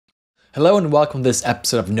Hello and welcome to this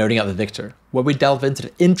episode of Nerding Out with Victor, where we delve into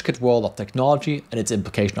the intricate world of technology and its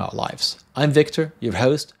implication on our lives. I'm Victor, your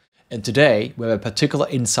host, and today we have a particular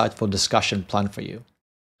insightful discussion planned for you.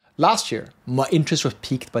 Last year, my interest was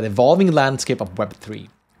piqued by the evolving landscape of Web3,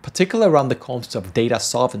 particularly around the concept of data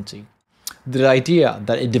sovereignty. The idea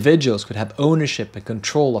that individuals could have ownership and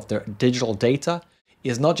control of their digital data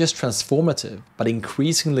is not just transformative, but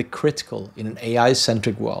increasingly critical in an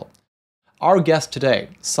AI-centric world. Our guest today,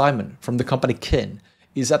 Simon, from the company Kin,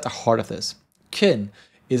 is at the heart of this. Kin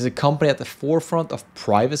is a company at the forefront of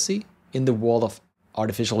privacy in the world of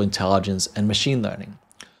artificial intelligence and machine learning.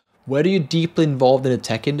 Whether you're deeply involved in the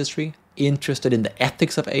tech industry, interested in the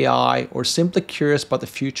ethics of AI, or simply curious about the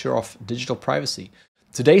future of digital privacy,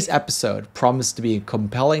 today's episode promises to be a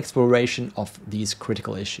compelling exploration of these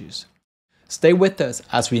critical issues. Stay with us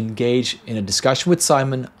as we engage in a discussion with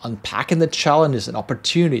Simon, unpacking the challenges and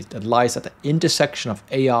opportunities that lies at the intersection of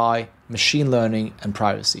AI, machine learning, and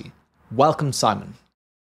privacy. Welcome, Simon.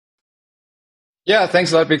 Yeah,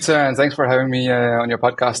 thanks a lot, Victor, and thanks for having me on your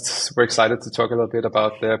podcast. Super excited to talk a little bit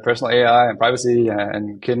about personal AI and privacy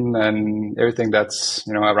and kin and everything that's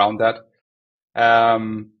around that.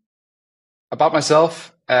 About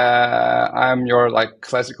myself, I'm your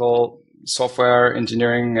classical software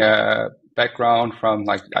engineering background from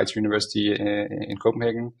IT University in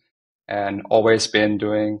Copenhagen, and always been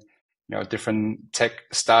doing different tech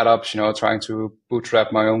startups, trying to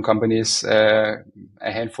bootstrap my own companies, a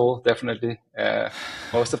handful, definitely.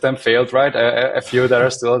 Most of them failed, right? A few that are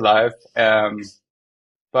still alive.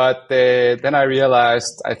 But then I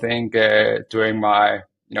realized, I think, during my,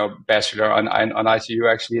 bachelor on ITU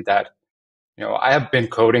actually, that, I have been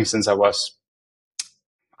coding since I was,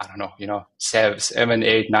 I don't know, 7,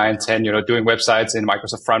 8, 9, 10, doing websites in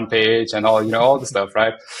Microsoft Front Page and all the stuff,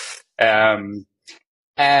 right?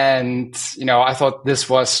 And, I thought this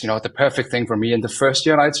was, the perfect thing for me. And the first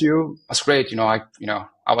year at ITU was great. I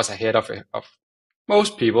was ahead of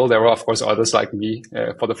most people. There were, of course, others like me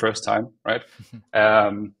for the first time, right?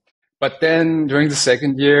 But then during the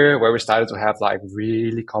second year, where we started to have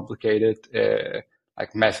really complicated,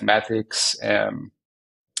 mathematics and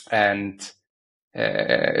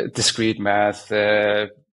discrete math, really,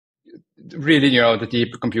 the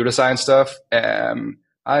deep computer science stuff.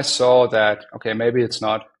 I saw that, okay, maybe it's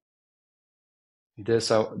not maybe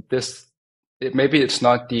it's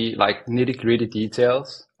not the nitty-gritty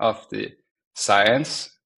details of the science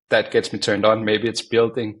that gets me turned on. Maybe it's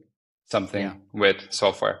building something with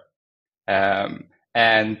software.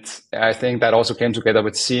 And I think that also came together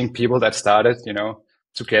with seeing people that started,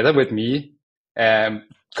 together with me,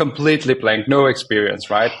 completely blank, no experience,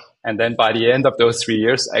 right? And then by the end of those 3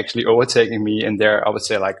 years, actually overtaking me in their, I would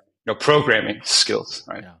say, programming skills,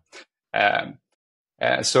 right?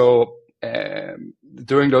 So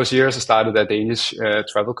during those years, I started a Danish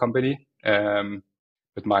travel company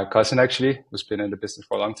with my cousin, actually, who's been in the business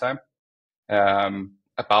for a long time,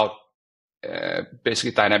 about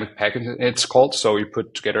basically dynamic packaging, it's called. So you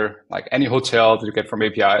put together any hotel that you get from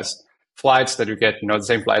APIs, flights that you get, the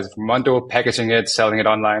same flights from Mondo, packaging it, selling it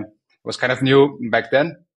online. It was kind of new back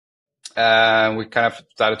then. We kind of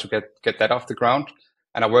started to get that off the ground.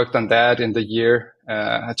 And I worked on that in the year.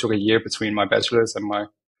 I took a year between my bachelor's and my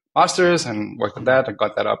master's and worked on that and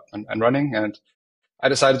got that up and running. And I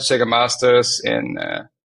decided to take a master's in a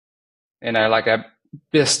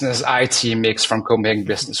business IT mix from Copenhagen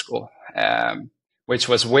Business School, which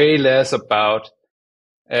was way less about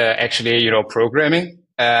actually, programming,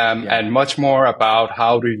 and much more about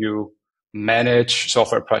how do you manage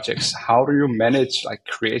software projects? How do you manage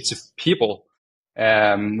creative people?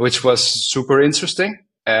 Which was super interesting.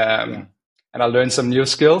 And I learned some new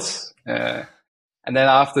skills. And then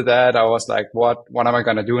after that, I was like, what am I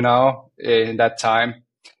going to do now? In that time,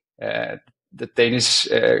 the Danish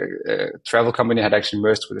travel company had actually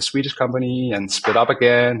merged with a Swedish company and split up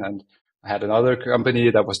again. And I had another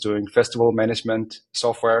company that was doing festival management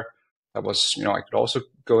software. That was, I could also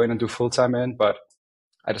go in and do full-time in, but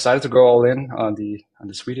I decided to go all in on the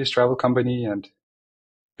Swedish travel company and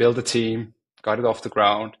build a team, got it off the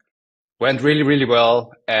ground, went really, really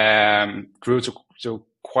well, grew to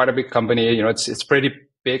quite a big company. It's pretty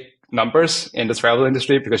big numbers in the travel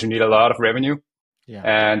industry because you need a lot of revenue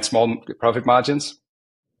and small profit margins.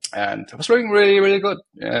 And it was working really, really good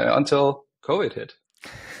until COVID hit.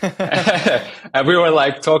 And we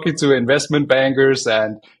were talking to investment bankers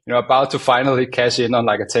and, about to finally cash in on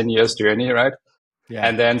a 10 years journey, right? Yeah.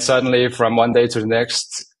 And then suddenly from one day to the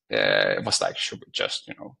next, it was should we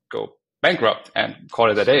just, go bankrupt and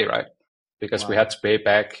call it a day, right? Because we had to pay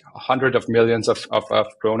back hundreds of millions of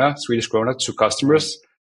krona, Swedish krona, to customers,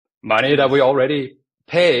 money that we already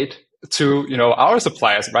paid to, our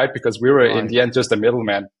suppliers, right? Because we were in the end just a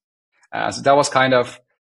middleman. So that was kind of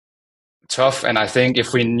tough. And I think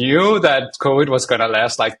if we knew that COVID was going to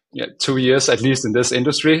last like 2 years, at least in this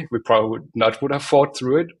industry, we probably would have fought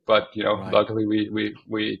through it. But, luckily we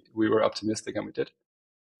were optimistic and we did.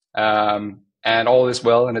 And all is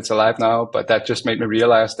well and it's alive now. But that just made me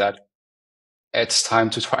realize that it's time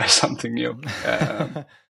to try something new.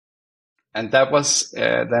 And that was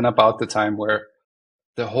then about the time where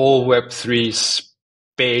the whole Web3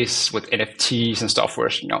 space with NFTs and stuff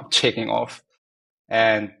was, taking off.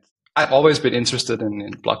 And I've always been interested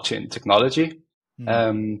in blockchain technology,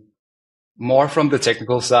 more from the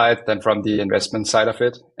technical side than from the investment side of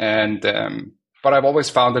it. And but I've always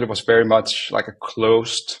found that it was very much like a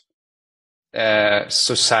closed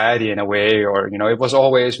society in a way, or it was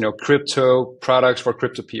always crypto products for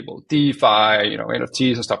crypto people, DeFi,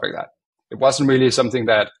 NFTs and stuff like that. It wasn't really something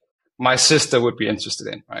that my sister would be interested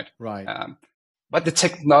in, right? Right. But the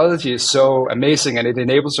technology is so amazing and it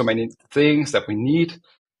enables so many things that we need.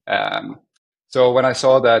 So when I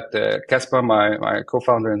saw that Casper, my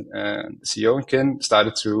co-founder and CEO and Ken,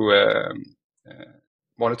 started to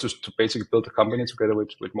wanted to basically build a company together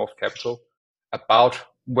with Morph Capital about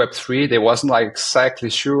Web3, they wasn't like exactly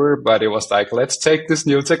sure, but it was like, let's take this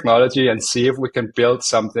new technology and see if we can build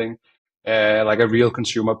something like a real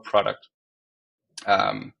consumer product.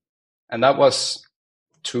 And that was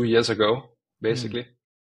 2 years ago, basically.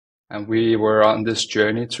 And we were on this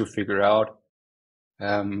journey to figure out,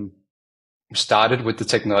 started with the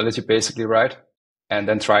technology basically, right? And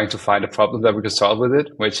then trying to find a problem that we could solve with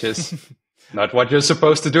it, which is not what you're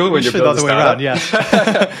supposed to do when you build a startup. Way around,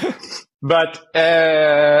 yeah. But,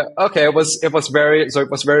 okay, it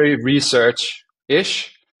was very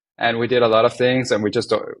research-ish. And we did a lot of things and we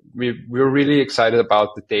were really excited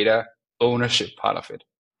about the data ownership part of it.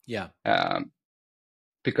 Yeah.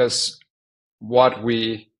 Because what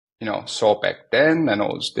we, saw back then and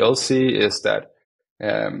also still see is that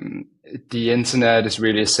the internet is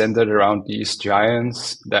really centered around these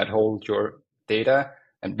giants that hold your data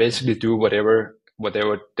and basically do whatever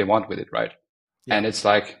they want with it, right? Yeah. And it's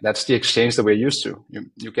like, that's the exchange that we're used to.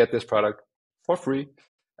 You get this product for free.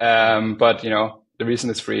 But the reason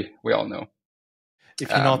it's free, we all know. If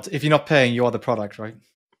you're not paying, you are the product, right?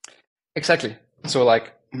 Exactly. So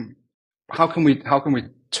like, how can we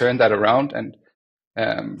turn that around? And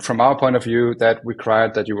from our point of view, that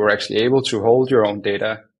required that you were actually able to hold your own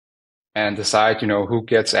data and decide, who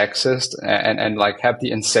gets access and like have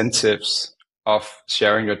the incentives of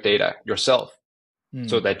sharing your data yourself,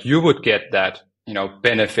 so that you would get that,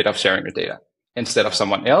 benefit of sharing your data instead of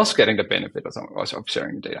someone else getting the benefit of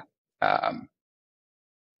sharing your data.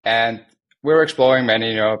 And we're exploring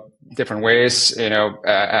many, different ways,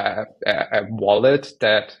 a wallet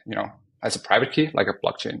that, has a private key, like a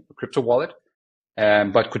blockchain, a crypto wallet,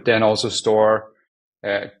 but could then also store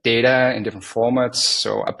data in different formats.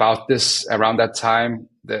 So around that time,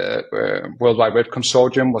 the World Wide Web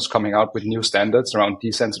Consortium was coming out with new standards around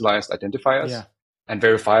decentralized identifiers and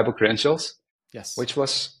verifiable credentials, which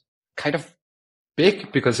was kind of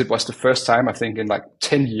big because it was the first time, I think, in like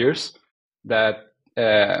 10 years that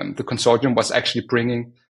the consortium was actually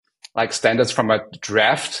bringing like standards from a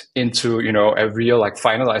draft into, a real like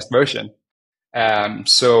finalized version.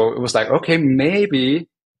 So it was like, okay, maybe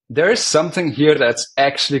there is something here that's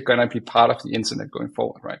actually going to be part of the internet going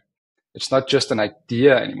forward, right? It's not just an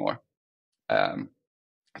idea anymore.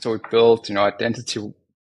 So we built,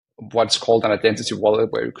 what's called an identity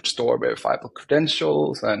wallet, where you could store verifiable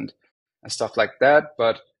credentials and stuff like that.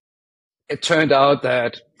 But it turned out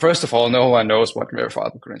that, first of all, no one knows what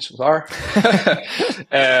verifiable credentials are.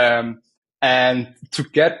 And to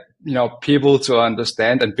get, people to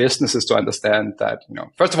understand and businesses to understand that,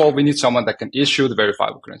 first of all, we need someone that can issue the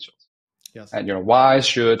verifiable credentials. Yes. And, why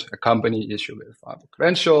should a company issue a verifiable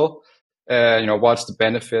credential? What's the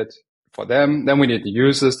benefit for them? Then we need the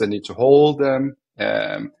users that need to hold them,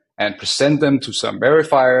 and present them to some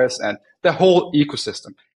verifiers and the whole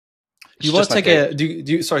ecosystem. Do you want to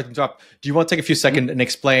take sorry to interrupt. Do you want to take a few seconds and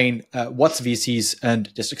explain what's VCs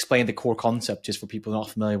and just explain the core concept, just for people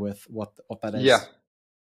not familiar with what that is? Yeah.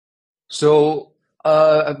 So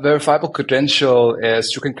a verifiable credential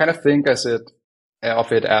is, you can kind of think of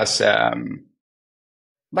it as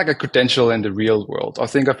like a credential in the real world, or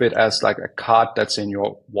think of it as like a card that's in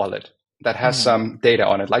your wallet that has some data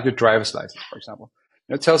on it, like your driver's license, for example.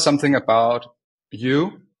 It tells something about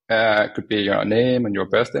you. It could be your name and your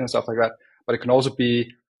birthday and stuff like that, but it can also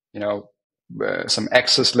be, some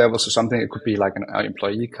access levels or something. It could be like an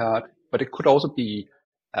employee card, but it could also be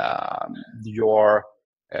your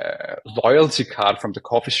loyalty card from the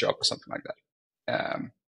coffee shop or something like that.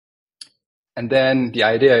 And then the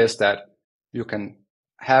idea is that you can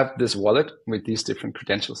have this wallet with these different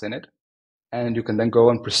credentials in it, and you can then go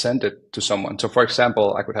and present it to someone. So for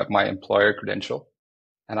example, I could have my employer credential,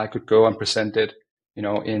 and I could go and present it,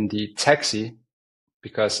 in the taxi,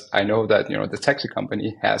 because I know that, the taxi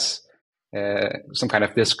company has some kind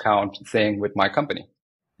of discount thing with my company.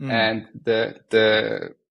 And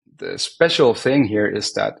the special thing here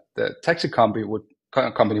is that the taxi company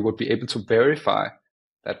would be able to verify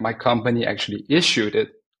that my company actually issued it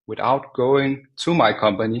without going to my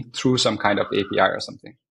company through some kind of API or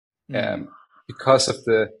something. Because of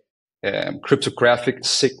the cryptographic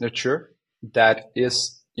signature that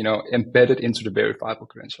is, embedded into the verifiable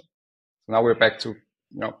credential. So now we're back to,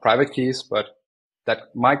 private keys, but that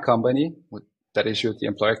my company that issued the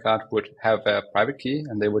employer card would have a private key,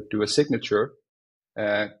 and they would do a signature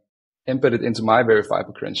embedded into my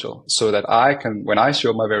verifiable credential, so that I can, when I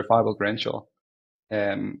show my verifiable credential,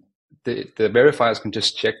 the verifiers can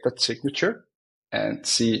just check that signature and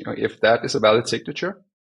see if that is a valid signature.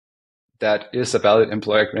 That is a valid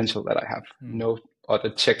employer credential that I have. No other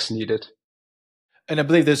checks needed. And I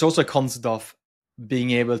believe there's also a concept of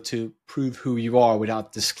being able to prove who you are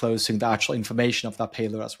without disclosing the actual information of that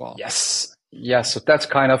payload as well. Yes. So that's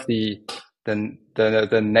kind of the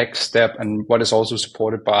next step, and what is also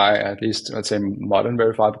supported by, at least, let's say, modern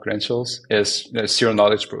verifiable credentials, is zero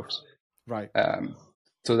knowledge proofs. Right.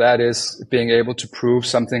 So that is being able to prove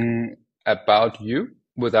something about you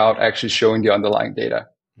without actually showing the underlying data.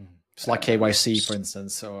 It's like KYC, for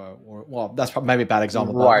instance, or well, that's maybe a bad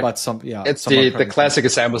example, right. but some, yeah. It's the classic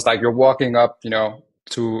example is like you're walking up,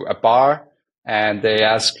 to a bar, and they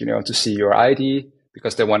ask, to see your ID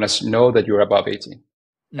because they want to know that you're above 18.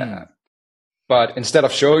 But instead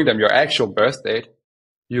of showing them your actual birth date,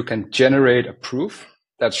 you can generate a proof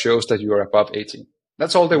that shows that you are above 18.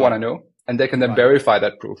 That's all they want to know, and they can then verify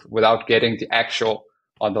that proof without getting the actual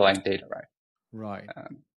underlying data, right? Right.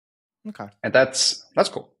 Okay. And that's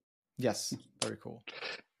cool. Yes, very cool.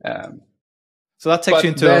 So that takes you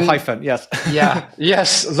into a Hyphen, yes.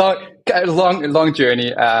 Yes, long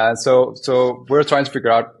journey. So we're trying to figure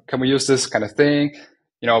out, can we use this kind of thing?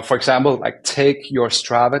 For example, like take your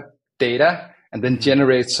Strava data and then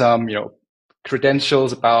generate some,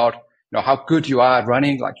 credentials about, how good you are at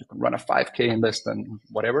running. Like you can run a 5K in less than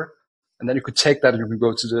whatever, and then you could take that and you can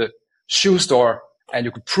go to the shoe store and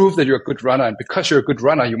you could prove that you're a good runner. And because you're a good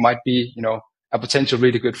runner, you might be, a potential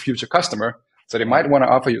really good future customer. So they might want to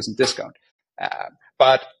offer you some discount.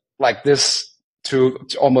 But like this to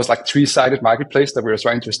almost like 3-sided marketplace that we're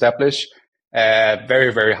trying to establish,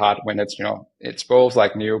 very, very hard when it's, it's both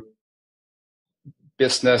like new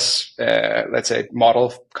business, let's say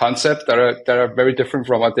model concept that are very different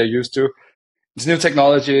from what they're used to. It's new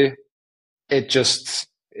technology. It just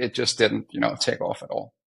didn't, take off at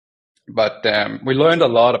all. But, we learned a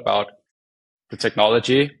lot about the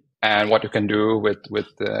technology and what you can do with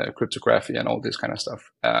cryptography and all this kind of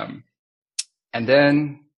stuff. And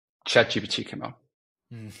then ChatGPT came out.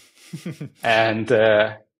 And,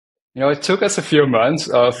 it took us a few months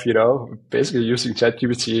of, basically using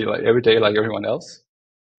ChatGPT like every day, like everyone else,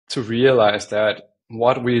 to realize that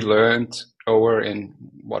what we learned over in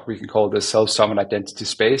what we can call the self-sovereign identity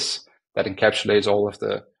space that encapsulates all of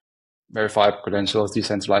the verifiable credentials,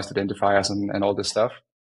 decentralized identifiers, and all this stuff,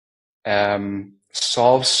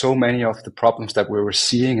 solves so many of the problems that we were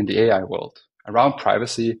seeing in the AI world around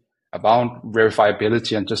privacy, about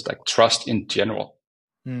verifiability, and just like trust in general.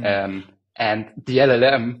 And the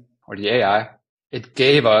LLM, or the AI, it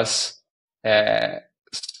gave us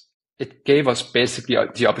basically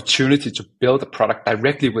the opportunity to build a product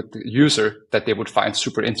directly with the user that they would find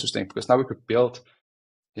super interesting, because now we could build,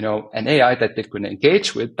 an AI that they could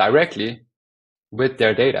engage with directly with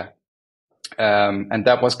their data. And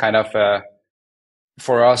that was kind of,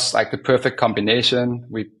 for us, like the perfect combination.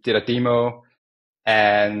 We did a demo,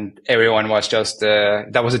 and everyone was just,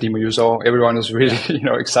 that was a demo you saw. Everyone was really,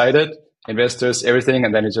 excited, investors, everything.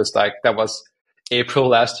 And then it just like, that was April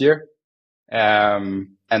last year. And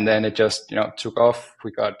then it just, took off.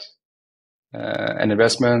 We got, an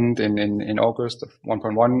investment in August of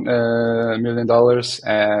 $1.1 million,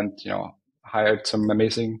 and, hired some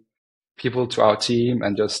amazing people to our team,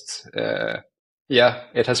 and just,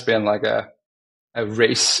 it has been like a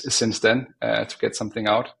race since then, to get something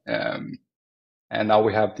out. And now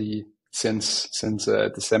we have since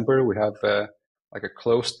December, we have, like a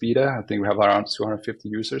closed beta. I think we have around 250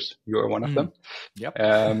 users. You are one of them. Yep.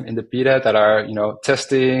 In the beta that are,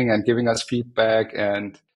 testing and giving us feedback.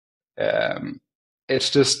 And, it's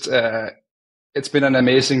just, it's been an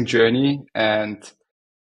amazing journey, and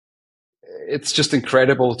it's just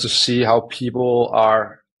incredible to see how people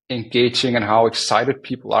are engaging and how excited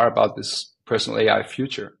people are about this personal AI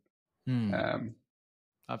future.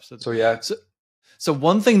 Absolutely. So yeah. So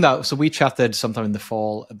one thing so we chatted sometime in the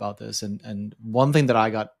fall about this, and one thing that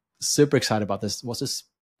I got super excited about this was this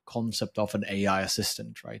concept of an AI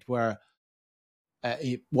assistant, right? Where,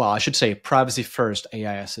 well, I should say privacy first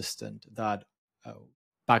AI assistant that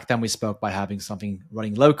back then we spoke by having something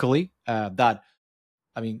running locally.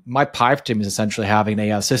 My pipe dream is essentially having an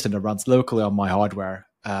AI assistant that runs locally on my hardware.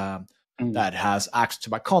 That has access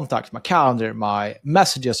to my contacts, my calendar, my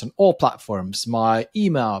messages on all platforms, my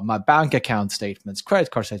email, my bank account statements,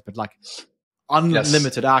 credit card statements, like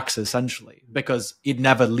unlimited access essentially, because it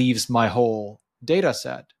never leaves my whole data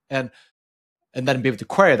set. And then be able to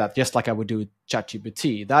query that just like I would do with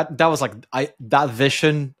ChatGPT. That was like that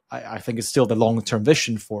vision. I think is still the long term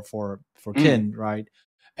vision for Kin, right?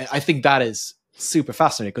 And I think that is super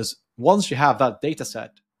fascinating because once you have that data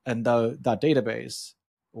set and that database,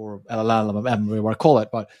 or LLM, whatever you want to call it,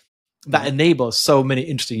 but that enables so many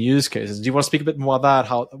interesting use cases. Do you want to speak a bit more about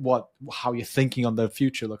that? How you're thinking on the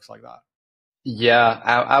future looks like that? Yeah,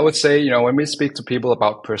 I would say, when we speak to people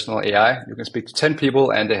about personal AI, you can speak to 10 people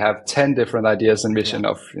and they have 10 different ideas and vision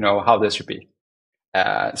of, how this should be.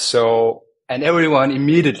 And everyone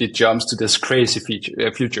immediately jumps to this crazy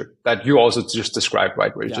future that you also just described,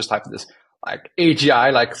 right? Where you just have this like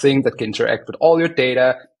AGI-like thing that can interact with all your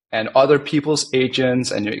data and other people's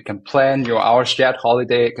agents, and you can plan our shared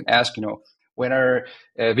holiday. You can ask, when are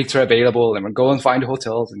Viktor available, and we'll go and find the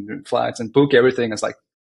hotels and flights and book everything. It's like,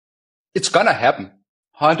 it's gonna happen,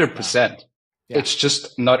 100%. Yeah. It's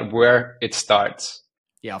just not where it starts.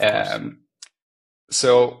 Yeah, of course.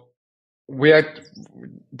 So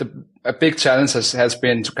a big challenge has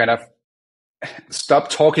been to kind of stop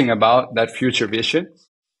talking about that future vision,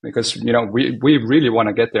 because we really want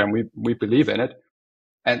to get there and we believe in it,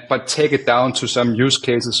 but take it down to some use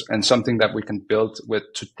cases and something that we can build with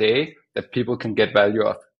today that people can get value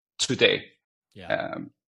of today. Yeah.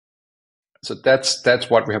 So that's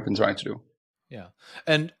what we have been trying to do. Yeah,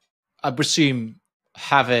 and I presume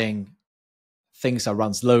having things that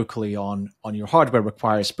runs locally on your hardware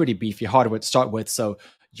requires pretty beefy hardware to start with. So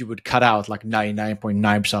you would cut out like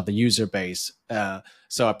 99.9% of the user base.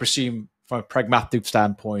 So I presume from a pragmatic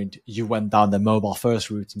standpoint, you went down the mobile first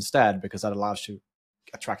route instead, because that allows you to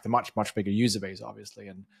attract a much bigger user base, obviously.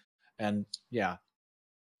 And yeah.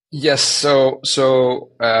 Yes. So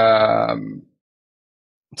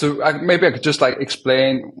maybe I could just like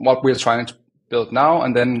explain what we're trying to build now,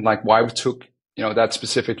 and then like why we took that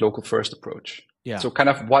specific local first approach. Yeah. So kind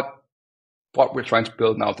of what we're trying to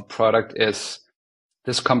build now, the product is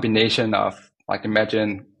this combination of, like,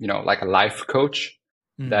 imagine like a life coach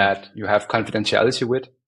that you have confidentiality with.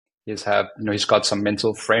 He's got some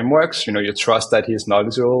mental frameworks. You trust that he's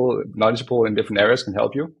knowledgeable in different areas, can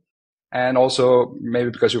help you, and also maybe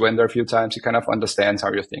because you went there a few times, he kind of understands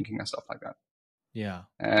how you're thinking and stuff like that. Yeah.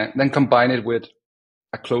 And then combine it with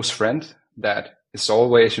a close friend that is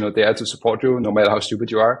always, there to support you, no matter how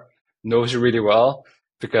stupid you are, knows you really well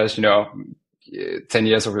because, 10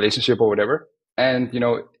 years of relationship or whatever. And,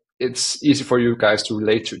 it's easy for you guys to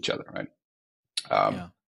relate to each other, right?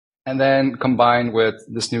 And then combine with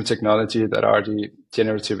this new technology that are the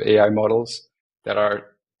generative AI models that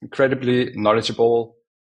are incredibly knowledgeable.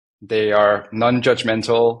 They are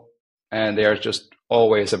non-judgmental, and they are just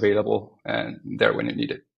always available and there when you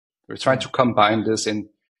need it. We're trying to combine this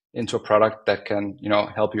into a product that can,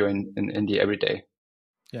 help you in the everyday.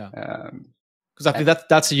 Yeah. Because I think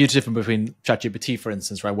that's a huge difference between ChatGPT, for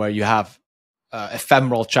instance, right? Where you have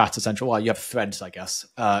ephemeral chats, essentially. Well, you have threads, I guess.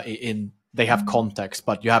 They have context,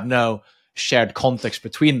 but you have no shared context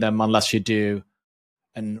between them unless you do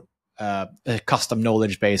a custom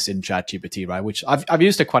knowledge base in ChatGPT, right? Which I've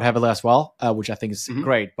used it quite heavily as well, which I think is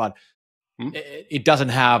great, but it doesn't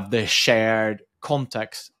have the shared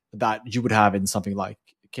context that you would have in something like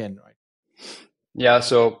Kin, right? Yeah.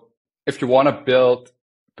 So if you want to build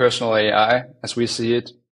personal AI, as we see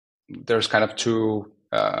it, there's kind of two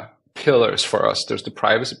pillars for us. There's the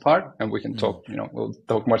privacy part, and we can talk, we'll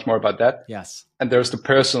talk much more about that. Yes. And there's the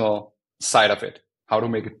personal side of it. How do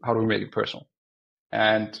we make it personal?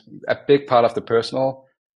 And a big part of the personal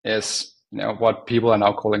is, what people are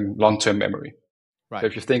now calling long-term memory. Right. So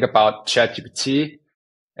if you think about ChatGPT,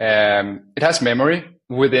 it has memory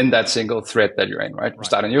within that single thread that you're in, right? You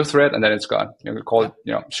start a new thread and then it's gone. We call it,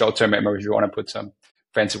 short-term memory if you want to put some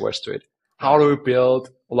fancy words to it. How do we build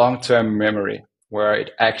long-term memory where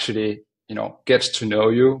it actually, gets to know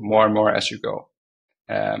you more and more as you go?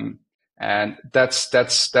 And that's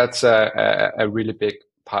a really big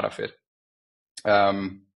part of it.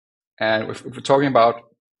 And if we're talking about,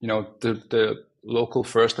 the local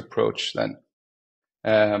first approach, then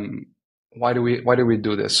why do we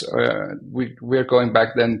do this? We're going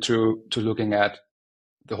back then to looking at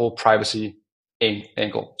the whole privacy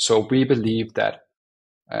angle. So we believe that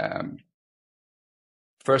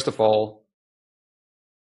first of all,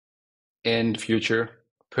 in the future,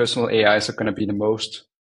 personal AIs are going to be the most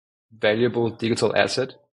valuable digital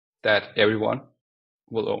asset that everyone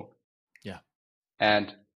will own. Yeah.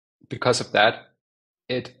 And because of that,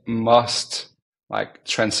 it must like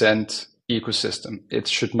transcend ecosystem. It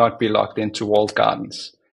should not be locked into walled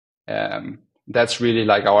gardens. That's really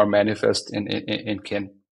like our manifest in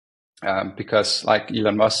Kin. Because like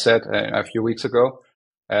Elon Musk said a few weeks ago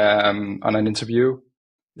on an interview,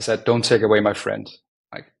 he said, "Don't take away my friend."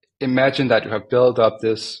 Like, imagine that you have built up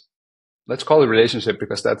this, let's call it relationship,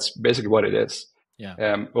 because that's basically what it is.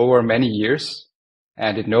 Yeah. Over many years,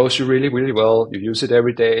 and it knows you really, really well. You use it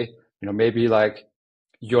every day. Maybe like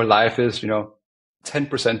your life is,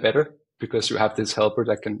 10% better because you have this helper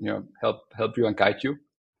that can, help you and guide you.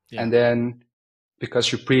 Yeah. And then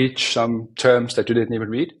because you breach some terms that you didn't even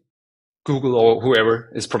read, Google or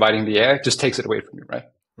whoever is providing the AI just takes it away from you, right?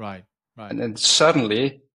 Right. And then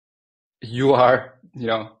suddenly you are,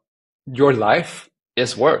 your life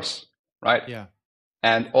is worse, right? Yeah.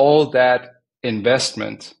 And all that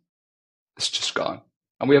investment is just gone.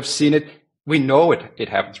 And we have seen it. We know it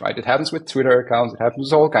happens, right? It happens with Twitter accounts. It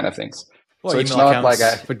happens with all kind of things. Well, so it's not like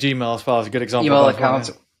for Gmail as well as a good example. Email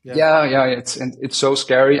accounts. Yeah. It's so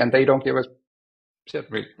scary, and they don't give us shit,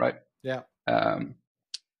 really, right? Yeah.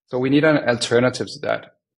 So we need an alternative to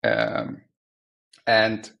that.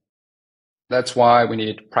 And that's why we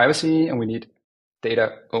need privacy and we need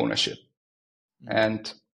data ownership. Mm-hmm.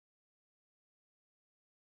 And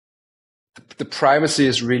the privacy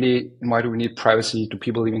is really, why do we need privacy? Do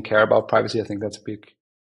people even care about privacy? I think that's a big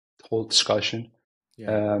whole discussion.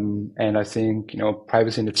 Yeah. And I think,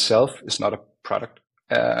 privacy in itself is not a product.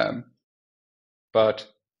 But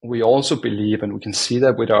we also believe, and we can see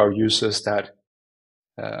that with our users, that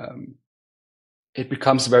it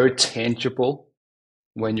becomes very tangible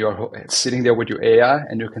when you're sitting there with your AI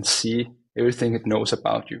and you can see everything it knows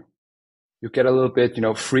about you. You get a little bit,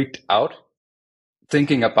 freaked out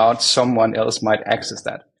thinking about someone else might access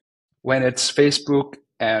that. When it's Facebook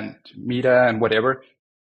and Meta and whatever,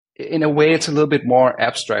 in a way, it's a little bit more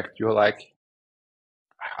abstract. You're like,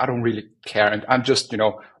 I don't really care. And I'm just,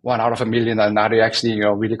 1 out of a million, and not actually,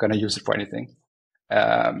 really going to use it for anything.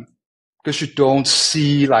 Because you don't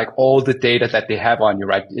see like all the data that they have on you,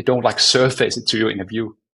 right? They don't like surface it to you in a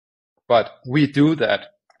view. But we do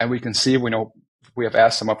that, and we can see, we have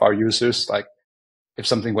asked some of our users, like, if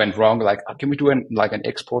something went wrong, like, can we do an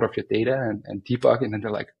export of your data and debug? And then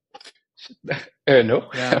they're like, no,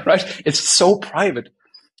 yeah. Right? It's so private.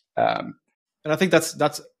 And I think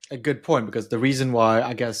that's a good point, because the reason why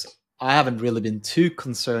I guess I haven't really been too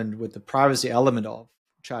concerned with the privacy element of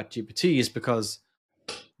ChatGPT is because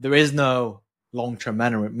there is no long-term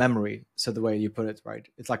memory. So the way you put it, right?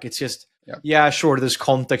 It's like, it's just, yeah, sure, there's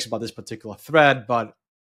context about this particular thread, but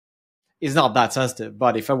it's not that sensitive.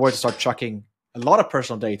 But if I were to start chucking a lot of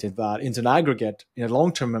personal data that into an aggregate in a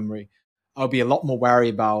long-term memory, I'll be a lot more wary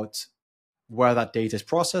about where that data is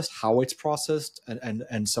processed, how it's processed,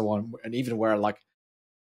 and so on. And even where, like,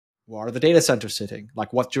 where are the data centers sitting?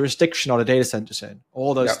 Like, what jurisdiction are the data centers in?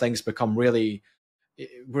 All those things become really,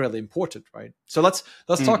 really important, right? So let's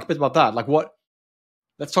talk a bit about that. Like,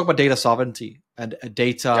 let's talk about data sovereignty and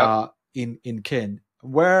data in Kin.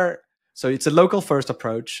 So it's a local first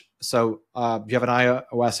approach. So you have an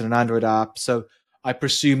iOS and an Android app. So I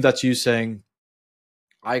presume that's using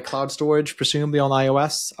iCloud storage, presumably on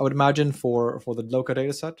iOS, I would imagine, for the local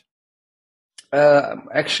data set?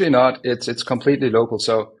 Actually not. It's completely local.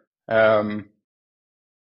 So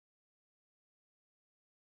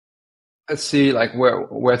let's see, like,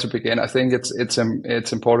 where to begin. I think it's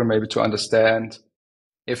important maybe to understand,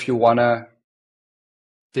 if you want to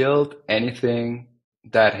build anything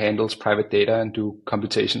that handles private data and do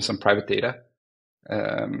computations on private data,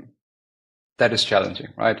 that is challenging,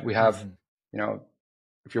 right? We have,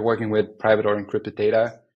 if you're working with private or encrypted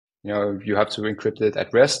data, you have to encrypt it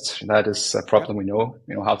at rest. That is a problem we know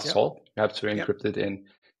how to solve. You have to encrypt it in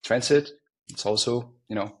transit. It's also,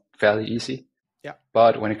 fairly easy. Yeah.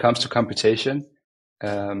 But when it comes to computation,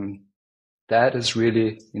 that is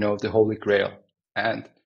really, the holy grail. And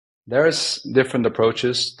there's different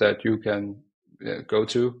approaches that you can go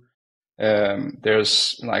to.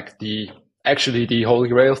 There's like the holy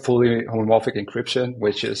grail, fully homomorphic encryption,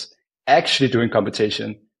 which is actually doing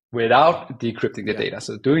computation without decrypting the data.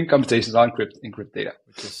 So doing computations on encrypted data,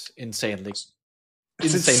 which is insanely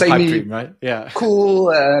it's insane pipe insanely dream, right? Yeah.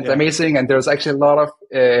 cool and amazing. And there's actually a lot of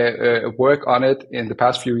work on it in the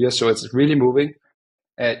past few years. So it's really moving,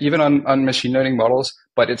 even on machine learning models,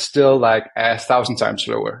 but it's still like 1,000 times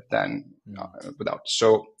slower than without.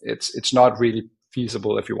 So it's not really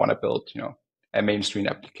feasible if you want to build, a mainstream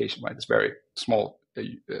application, right? It's very small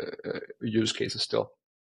use cases still.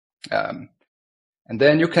 And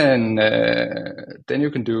then you can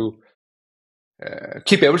do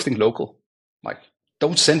keep everything local, like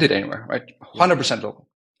don't send it anywhere, right? 100% local.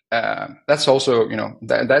 That's also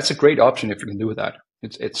that's a great option if you can do that.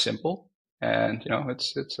 It's simple, and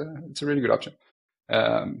it's a really good option.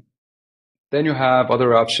 Then you have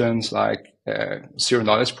other options like zero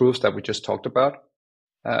knowledge proofs that we just talked about,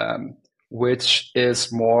 which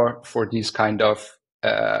is more for these kind of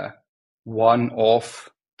one-off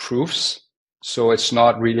proofs. So it's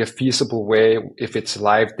not really a feasible way if it's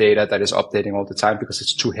live data that is updating all the time, because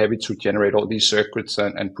it's too heavy to generate all these circuits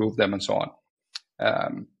and prove them and so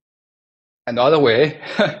on. Another way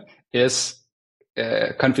is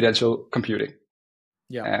confidential computing.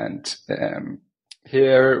 Yeah. And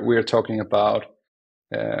here we're talking about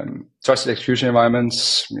trusted execution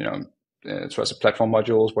environments, trusted platform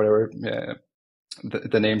modules, whatever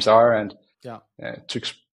the names are. And to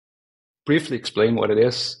briefly explain what it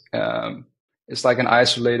is, it's like an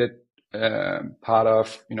isolated part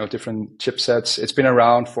of different chipsets. It's been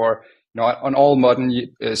around for on all modern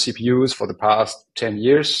CPUs for the past 10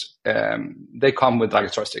 years. They come with like a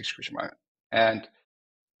trusted execution environment, and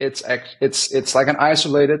it's like an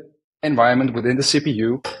isolated environment within the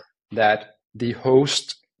CPU that the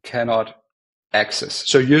host cannot access.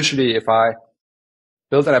 So usually, if I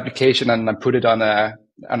build an application and I put it on a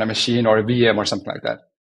machine or a VM or something like that,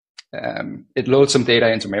 it loads some data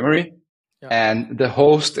into memory, and the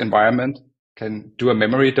host environment can do a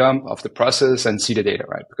memory dump of the process and see the data,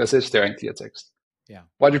 right? Because it's there in clear text. Yeah.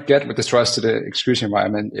 What you get with the trusted execution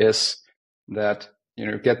environment is that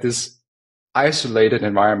you get this isolated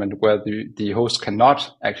environment where the host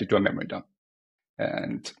cannot actually do a memory dump,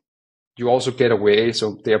 and you also get away.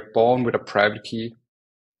 So they are born with a private key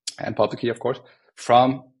and public key, of course,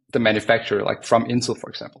 from the manufacturer, like from Intel, for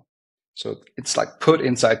example. So it's like put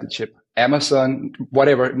inside the chip. Amazon,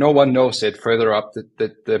 whatever, no one knows it further up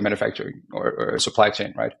the manufacturing or supply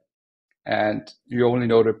chain, right? And you only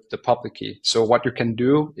know the public key. So what you can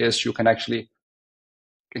do is you can actually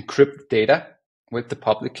encrypt data with the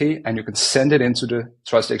public key, and you can send it into the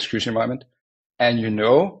trusted execution environment. And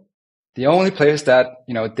the only place that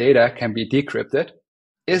data can be decrypted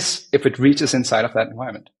is if it reaches inside of that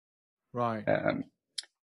environment. Right.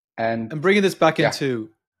 And bringing this back into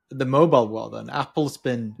the mobile world, then Apple's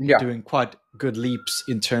been doing quite good leaps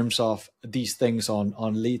in terms of these things on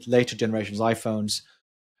later generations iPhones,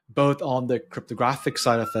 both on the cryptographic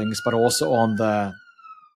side of things, but also on the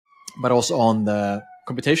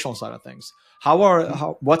computational side of things.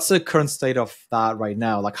 What's the current state of that right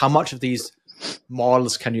now? Like, how much of these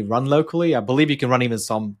models can you run locally? I believe you can run even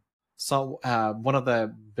some. One of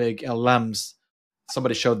the big LLMs,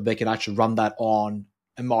 somebody showed that they can actually run that on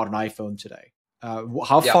a modern iPhone today.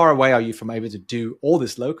 How far away are you from able to do all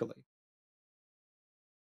this locally?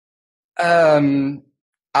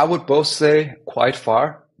 I would both say quite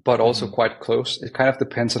far, but also quite close. It kind of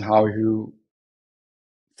depends on how you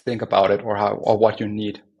think about it or what you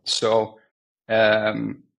need. So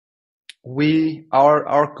our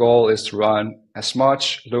goal is to run as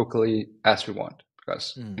much locally as we want,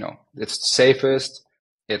 because it's the safest,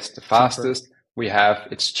 it's the fastest.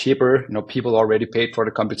 It's cheaper. People already paid for the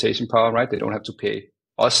computation power, right? They don't have to pay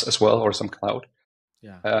us as well or some cloud.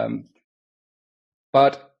 Yeah.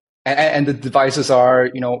 But the devices are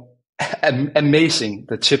amazing.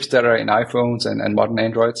 The chips that are in iPhones and modern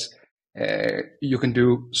Androids, you can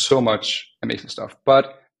do so much amazing stuff.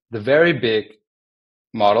 But the very big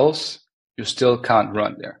models, you still can't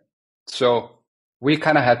run there. So we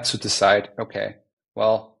kind of had to decide, okay,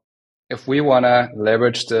 well, if we want to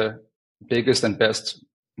leverage the biggest and best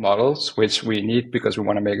models, which we need because we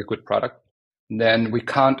want to make a good product, then we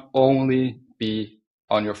can't only be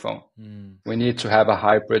on your phone. We need to have a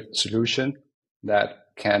hybrid solution that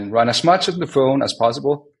can run as much on the phone as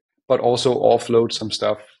possible, but also offload some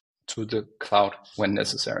stuff to the cloud when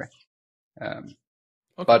necessary.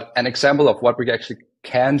 But an example of what we actually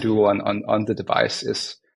can do on the device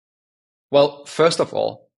is, well, first of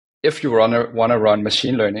all, if you want to run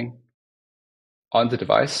machine learning on the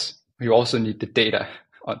device, you also need the data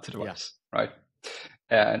on the device, right?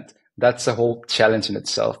 And that's a whole challenge in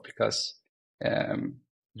itself, because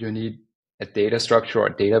you need a data structure or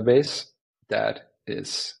a database that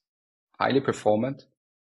is highly performant.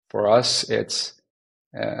 For us, it's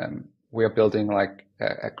we are building like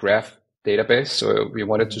a graph database. So we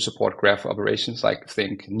wanted to support graph operations, like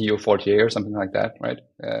think Neo4j or something like that, right?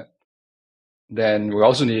 Then we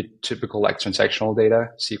also need typical like transactional data,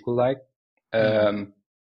 SQL-like.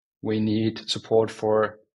 We need support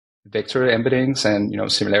for vector embeddings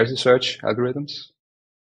and, similarity search algorithms.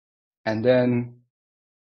 And then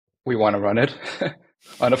we want to run it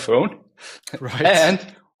on a phone. Right.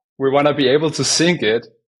 And we want to be able to sync it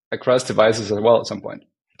across devices as well at some point.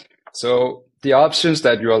 So the options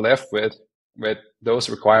that you are left with those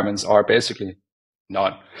requirements are basically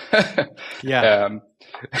none.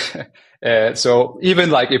 So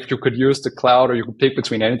even like if you could use the cloud or you could pick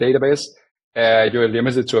between any database, you're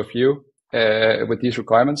limited to a few with these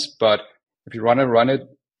requirements. But if you run it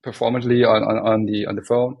performantly on the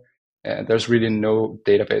phone, there's really no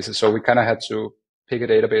databases. So we kind of had to pick a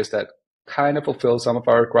database that kind of fulfills some of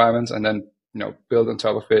our requirements, and then build on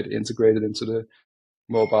top of it, integrate it into the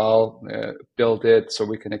mobile, build it so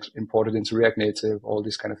we can import it into React Native, all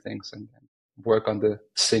these kind of things, and work on the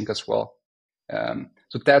sync as well.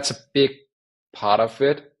 So that's a big part of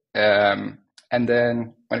it. And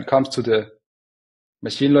then when it comes to the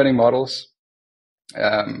machine learning models,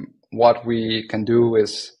 what we can do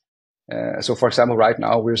is, so for example, right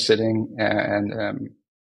now we're sitting and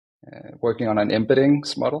working on an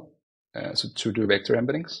embeddings model, so to do vector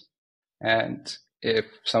embeddings. And if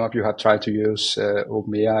some of you have tried to use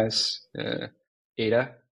OpenAI's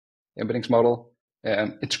ADA embeddings model,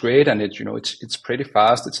 it's great, and it's pretty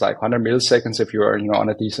fast. It's like 100 milliseconds if you are on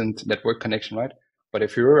a decent network connection, right? But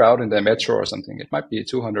if you're out in the metro or something, it might be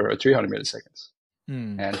 200 or 300 milliseconds.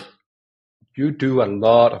 And you do a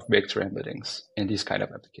lot of vector embeddings in these kind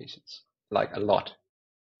of applications, like a lot.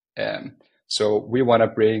 So we want to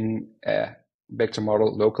bring a vector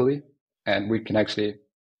model locally, and we can actually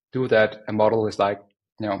do that. A model is like,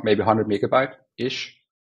 maybe 100 megabyte ish,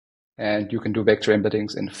 and you can do vector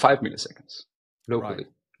embeddings in 5 milliseconds locally. Right.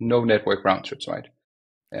 No network round trips, right?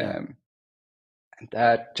 And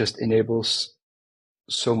that just enables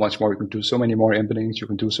so much more. You can do so many more embeddings. You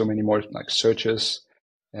can do so many more like searches.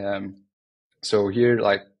 So here,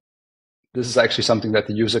 like, this is actually something that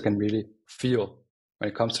the user can really feel when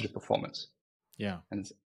it comes to the performance. Yeah.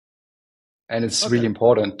 And it's really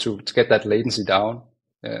important to get that latency down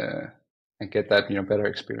and get that better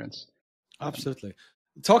experience. Absolutely.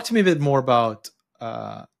 Talk to me a bit more about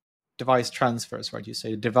device transfers, right? You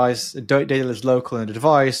say data is local in the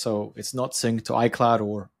device, so it's not synced to iCloud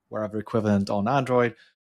or wherever equivalent on Android.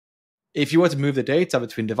 If you were to move the data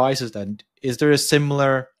between devices, then is there a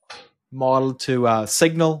similar model to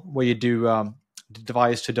Signal where you do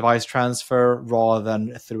device-to-device transfer rather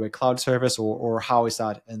than through a cloud service, or how is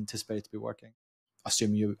that anticipated to be working? I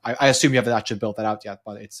assume you haven't actually built that out yet,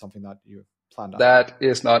 but it's something that you planned out. That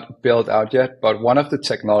is not built out yet, but one of the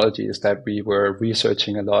technologies that we were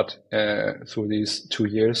researching a lot through these 2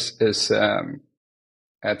 years is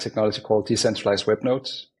a technology called decentralized web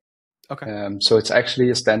nodes. Okay. So it's actually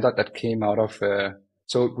a standard that came out of,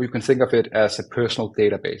 so we can think of it as a personal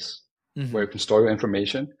database where you can store your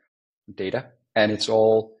information, data, and it's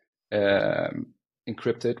all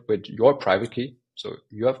encrypted with your private key. So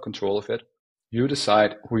you have control of it. You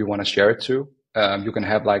decide who you want to share it to. You can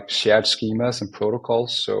have like shared schemas and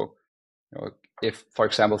protocols. So, if, for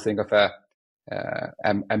example, think of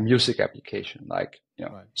a music application like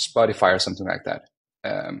right. Spotify or something like that.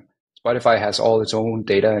 Spotify has all its own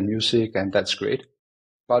data and music, and that's great.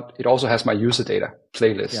 But it also has my user data,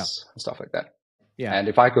 playlists and stuff like that. Yeah. And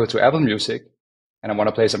if I go to Apple Music and I want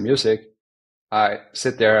to play some music, I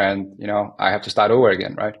sit there and I have to start over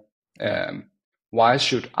again, right? Why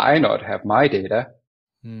should I not have my data?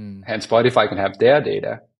 And Spotify can have their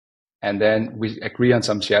data, and then we agree on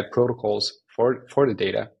some shared protocols for the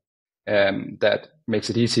data that makes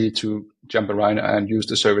it easy to jump around and use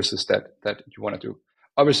the services that you want to do.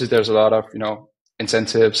 Obviously, there's a lot of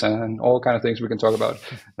incentives and all kind of things we can talk about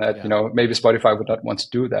that maybe Spotify would not want to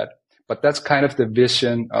do that, but that's kind of the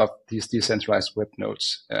vision of these decentralized web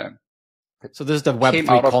nodes. So this is the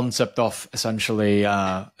Web3 concept of essentially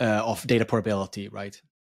of data portability, right?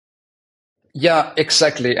 Yeah,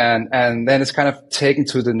 exactly. And then it's kind of taken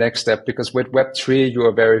to the next step, because with Web3, you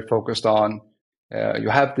are very focused on, you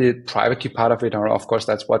have the private key part of it, and of course,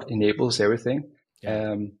 that's what enables everything.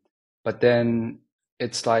 Yeah. But then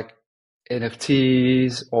it's like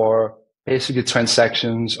NFTs or basically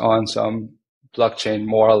transactions on some blockchain,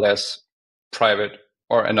 more or less private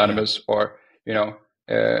or anonymous, or,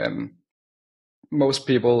 most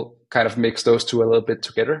people kind of mix those two a little bit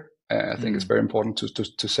together. I think it's very important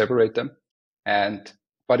to separate them.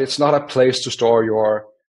 But it's not a place to store your,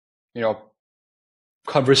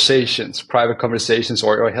 conversations, private conversations,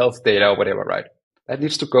 or health data or whatever, right? That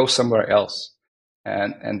needs to go somewhere else.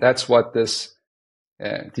 And that's what these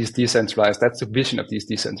decentralized, that's the vision of these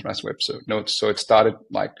decentralized web nodes. So it started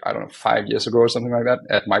like, I don't know, 5 years ago or something like that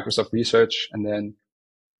at Microsoft Research. And then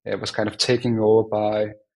it was kind of taken over by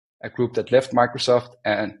a group that left Microsoft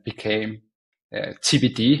and became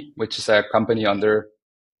TBD, which is a company under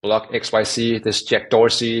Block XYZ, this Jack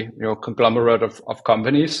Dorsey, conglomerate of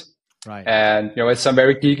companies. Right. And, it's some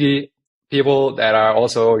very geeky people that are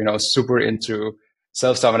also, super into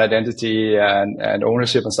self-sovereign identity and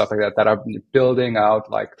ownership and stuff like that are building out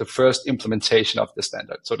like the first implementation of the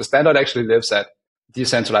standard. So the standard actually lives at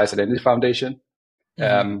Decentralized Identity Foundation.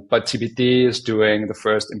 But TBD is doing the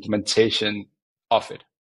first implementation of it.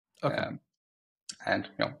 Okay. And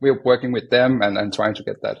we're working with them and trying to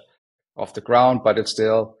get that off the ground, but it's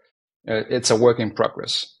still it's a work in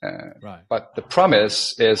progress. Right. But the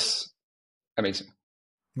promise is amazing.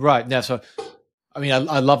 Right. Yeah. So, I mean,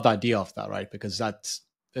 I love the idea of that, right? Because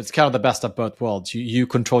it's kind of the best of both worlds. You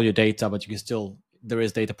control your data, but you can still, there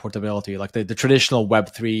is data portability. Like the traditional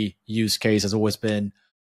Web3 use case has always been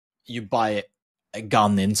you buy a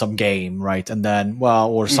gun in some game, right? And then,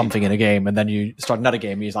 or something in a game, and then you start another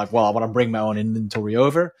game. You're like, I want to bring my own inventory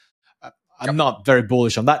over. I'm not very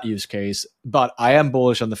bullish on that use case, but I am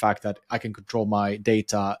bullish on the fact that I can control my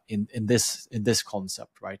data in this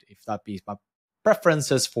concept, right? If that be my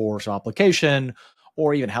preferences for some application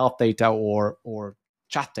or even health data or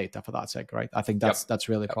chat data for that sake, right? I think that's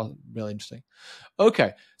really really interesting.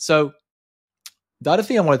 Okay, so the other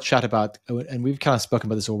thing I want to chat about, and we've kind of spoken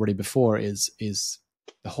about this already before, is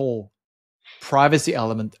the whole privacy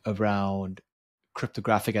element around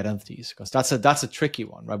cryptographic identities, because that's a tricky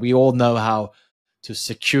one, right? We all know how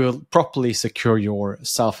to properly secure your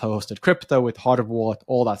self-hosted crypto with hardware wallet.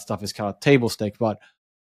 All that stuff is kind of table stake, but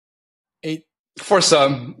for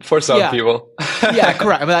some people. Yeah,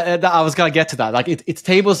 correct. I mean, I was gonna get to that. Like it's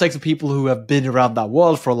table stakes for people who have been around that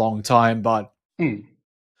world for a long time, but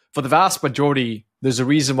for the vast majority, there's a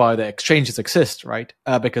reason why the exchanges exist, right?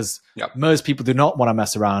 Because most people do not want to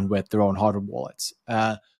mess around with their own hardware wallets,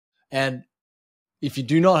 and if you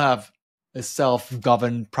do not have a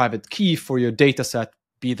self-governed private key for your data set,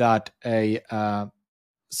 be that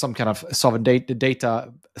some kind of sovereign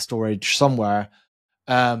data storage somewhere,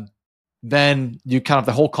 then you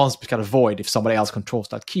the whole concept is kind of void if somebody else controls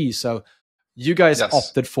that key. So you guys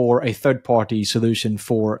opted for a third-party solution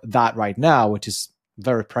for that right now, which is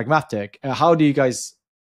very pragmatic. How do you guys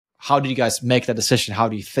make that decision? How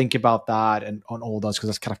do you think about that and on all those? Because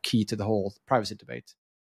that's kind of key to the whole privacy debate.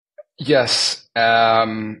 Yes,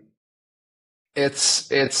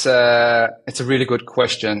 it's a really good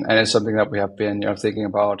question, and it's something that we have been thinking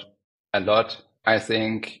about a lot. I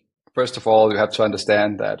think first of all, you have to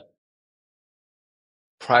understand that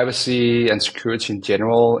privacy and security in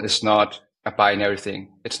general is not a binary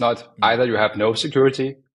thing. It's not either you have no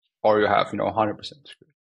security or you have 100% security.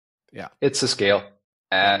 Yeah, it's a scale,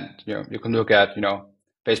 and you can look at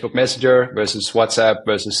Facebook Messenger versus WhatsApp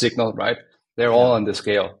versus Signal, right? They're all on the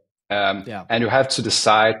scale. And you have to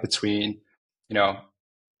decide between,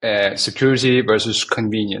 security versus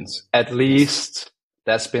convenience. At least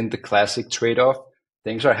that's been the classic trade-off.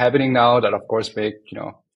 Things are happening now that, of course, make,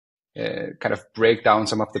 kind of break down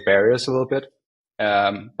some of the barriers a little bit.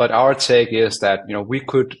 But our take is that, we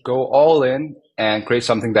could go all in and create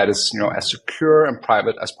something that is, as secure and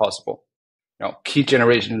private as possible. Key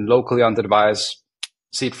generation locally on the device,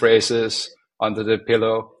 seed phrases under the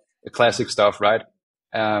pillow, the classic stuff, right?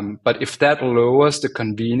 But if that lowers the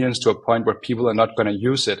convenience to a point where people are not going to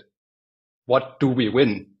use it, what do we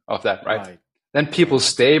win of that, right? Then people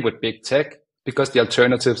stay with big tech because the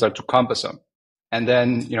alternatives are too cumbersome. And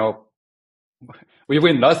then, we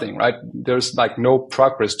win nothing, right? There's like no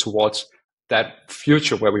progress towards that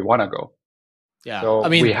future where we want to go. Yeah. So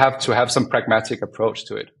we have to have some pragmatic approach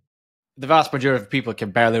to it. The vast majority of people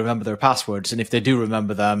can barely remember their passwords. And if they do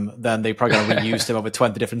remember them, then they probably going to reuse them over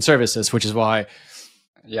 20 different services, which is why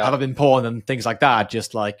have porn and things like that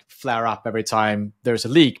just like flare up every time there's a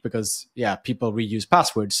leak because people reuse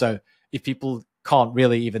passwords. So if people can't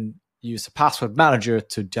really even use a password manager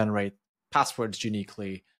to generate passwords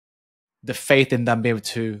uniquely, the faith in them being able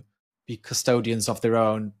to be custodians of their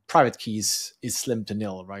own private keys is slim to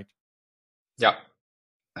nil, right? Yeah.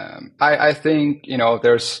 I think,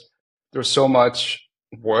 there's so much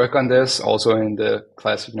work on this also in the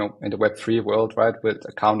classic, in the Web3 world, right? With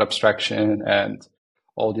account abstraction and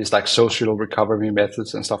all these like social recovery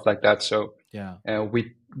methods and stuff like that. So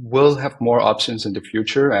we will have more options in the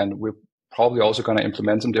future, and we're probably also going to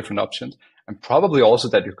implement some different options, and probably also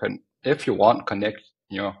that you can, if you want, connect,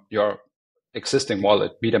 your existing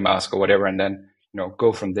wallet, MetaMask or whatever, and then,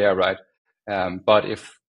 go from there, right? But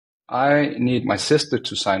if I need my sister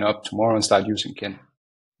to sign up tomorrow and start using Kin,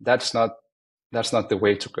 that's not the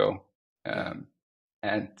way to go.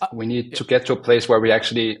 And we need to get to a place where we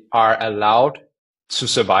actually are allowed to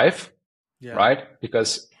survive, right?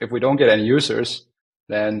 Because if we don't get any users,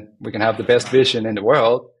 then we can have the best vision in the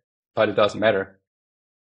world, but it doesn't matter.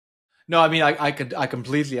 No, I mean, I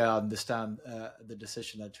completely understand the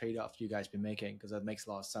decision and trade-off you guys been making, because that makes a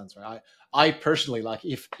lot of sense, right? I personally, like,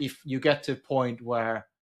 if you get to a point where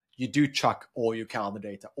you do chuck all your calendar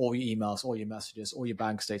data, all your emails, all your messages, all your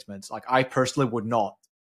bank statements, like, I personally would not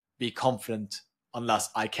be confident unless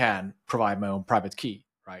I can provide my own private key,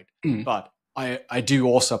 right? But I do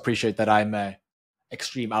also appreciate that I'm a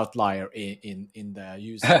extreme outlier in the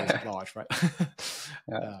use case at large, right?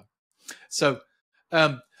 So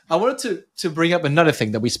I wanted to bring up another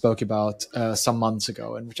thing that we spoke about some months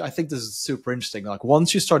ago, and which I think this is super interesting. Like,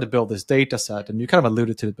 once you start to build this data set, and you kind of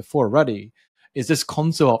alluded to it before already, is this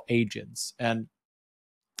concept of agents. And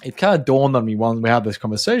it kind of dawned on me when we had this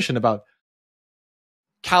conversation about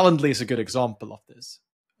Calendly is a good example of this,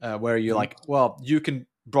 where you're like, well, you can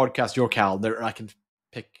broadcast your calendar, and I can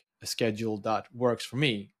pick a schedule that works for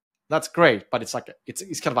me. That's great, but it's like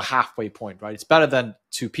it's kind of a halfway point, right? It's better than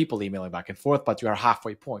two people emailing back and forth, but you're a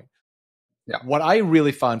halfway point. Yeah. What I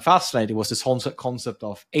really found fascinating was this concept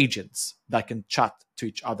of agents that can chat to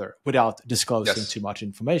each other without disclosing too much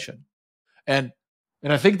information. And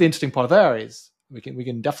I think the interesting part there is we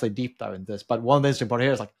can definitely deep dive into this, but one of the interesting part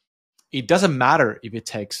here is, like, it doesn't matter if it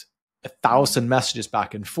takes 1,000 messages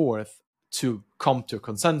back and forth to come to a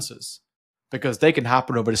consensus, because they can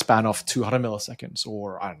happen over the span of 200 milliseconds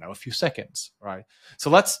or, I don't know, a few seconds, right?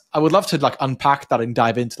 So I would love to, like, unpack that and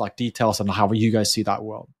dive into, like, details on how you guys see that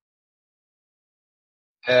world.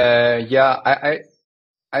 I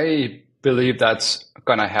believe that's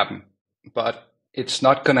gonna happen, but it's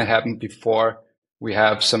not gonna happen before we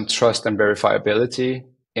have some trust and verifiability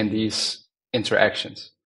in these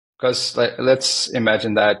interactions. Because let's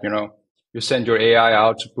imagine that, you send your AI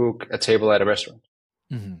out to book a table at a restaurant,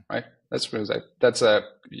 right? That's a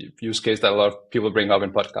use case that a lot of people bring up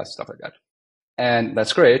in podcasts, stuff like that. And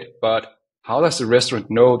that's great, but how does the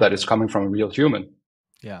restaurant know that it's coming from a real human?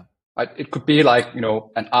 Yeah. It could be like,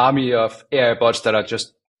 an army of AI bots that are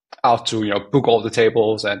just out to, book all the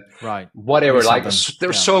tables and whatever. Like,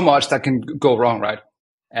 there's so much that can go wrong, right?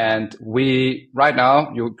 And right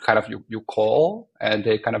now, you call and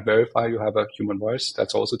they kind of verify you have a human voice.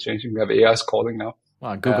 That's also changing. We have AIs calling now.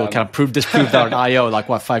 Well, Google kind of disproved that on I/O, like,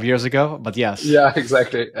 5 years ago? But yes. Yeah,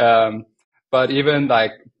 exactly. But even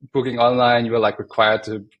like booking online, you are like required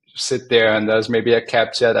to sit there, and there's maybe a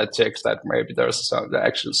captcha that checks that maybe there's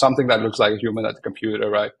something that looks like a human at the computer,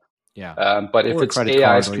 right? Yeah. But if it's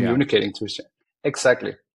AI is communicating to each other.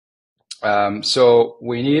 Exactly. So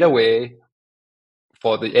we need a way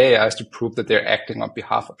for the AIs to prove that they're acting on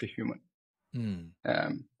behalf of a human.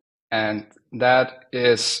 And that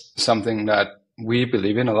is something that we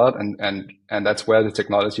believe in a lot, and that's where the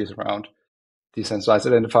technologies around decentralized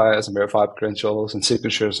identifiers and verifiable credentials and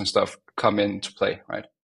signatures and stuff come into play, right?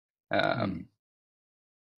 And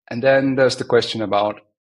then there's the question about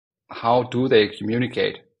how do they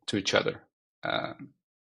communicate to each other?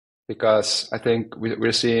 Because I think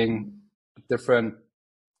we're seeing different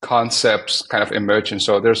concepts kind of emerging.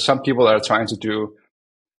 So there's some people that are trying to do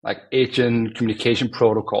like agent communication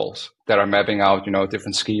protocols that are mapping out,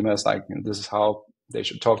 different schemas, like, this is how they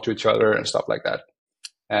should talk to each other and stuff like that.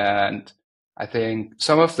 And I think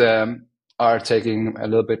some of them are taking a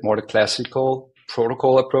little bit more the classical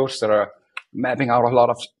protocol approach that are mapping out a lot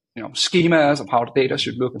of, schemas of how the data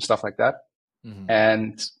should look and stuff like that.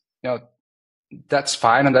 And, that's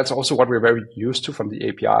fine. And that's also what we're very used to from the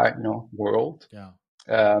API, world.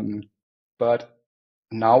 But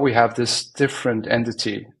now we have this different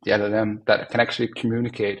entity, the LLM, that can actually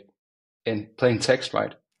communicate in plain text,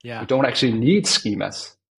 right? Yeah. We don't actually need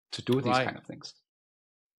schemas to do these kind of things.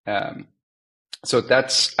 So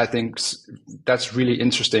I think that's really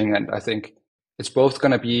interesting. And I think it's both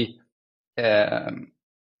going to be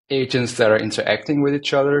agents that are interacting with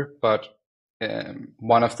each other. But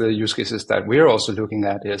one of the use cases that we're also looking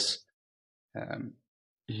at is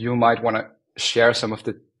you might want to share some of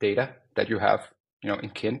the data that you have,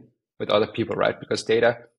 in Kin with other people, right? Because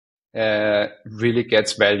data really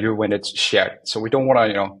gets value when it's shared. So we don't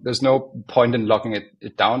want to, there's no point in locking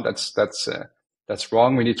it down. That's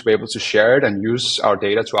wrong. We need to be able to share it and use our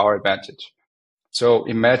data to our advantage. So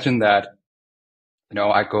imagine that,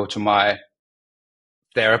 I go to my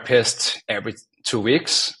therapist every 2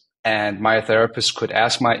 weeks, and my therapist could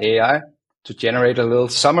ask my AI, to generate a little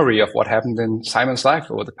summary of what happened in Simon's life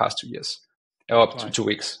over the past 2 years, or Right. 2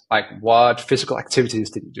 weeks. Like, what physical activities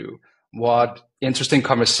did you do? What interesting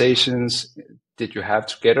conversations did you have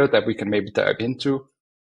together that we can maybe dive into?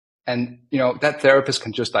 And, that therapist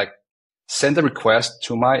can just like send a request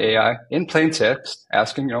to my AI in plain text,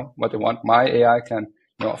 asking, what they want. My AI can,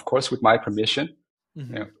 of course, with my permission,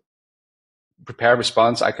 prepare a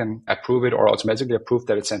response. I can approve it or automatically approve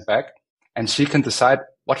that it's sent back. And she can decide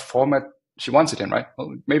what format she wants it in, right?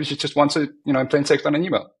 Well, maybe she just wants it, in plain text on an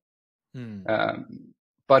email.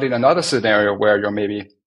 But in another scenario where you're maybe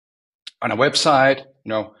on a website,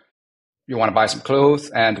 you want to buy some clothes,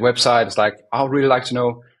 and the website is like, I would really like to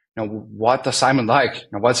know, what does Simon like?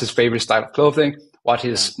 What's his favorite style of clothing? What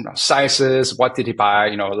his sizes? What did he buy,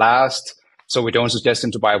 last? So we don't suggest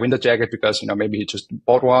him to buy a winter jacket because, maybe he just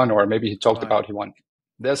bought one, or maybe he talked about he wanted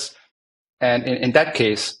this. And in that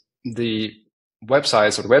case, the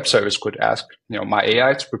websites or the web service could ask, my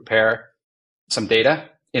AI to prepare some data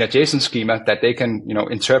in a JSON schema that they can,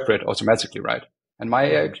 interpret automatically, right? And my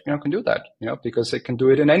AI, can do that, because it can do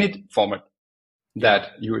it in any format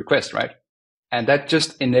that you request, right? And that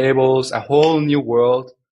just enables a whole new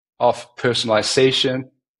world of personalization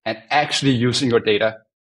and actually using your data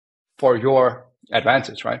for your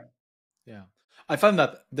advantage, right? Yeah. I find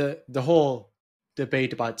that the whole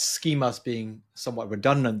debate about schemas being somewhat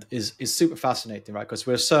redundant is super fascinating, right? Because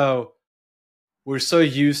we're so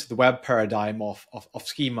used to the web paradigm of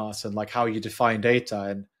schemas and like how you define data,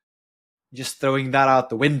 and just throwing that out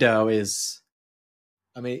the window is,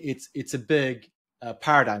 I mean, it's a big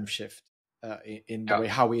paradigm shift in the way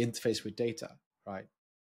how we interface with data, right?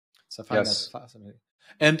 So I find that fascinating.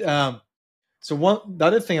 And so the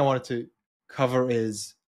other thing I wanted to cover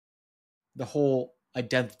is the whole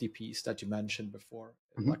identity piece that you mentioned before.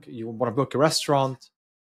 Like, you want to book a restaurant,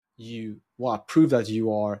 you want to prove that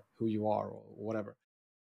you are who you are, or whatever.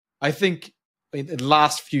 I think in the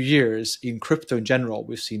last few years in crypto in general,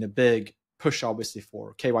 we've seen a big push, obviously,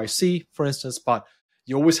 for KYC, for instance, but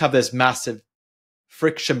you always have this massive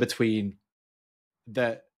friction between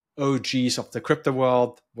the OGs of the crypto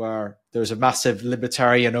world, where there's a massive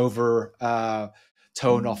libertarian tone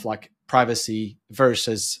of like privacy,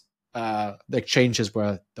 versus the exchanges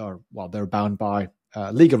where they're bound by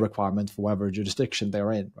legal requirement for whatever jurisdiction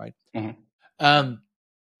they're in, right?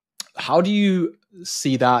 How do you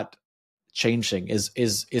see that changing? Is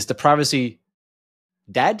the privacy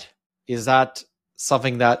dead? Is that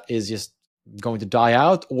something that is just going to die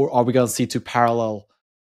out, or are we going to see two parallel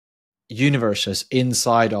universes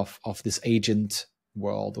inside of this agent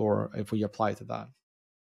world, or if we apply to that?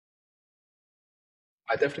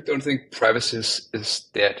 I definitely don't think privacy is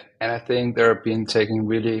dead. And I think they're being taken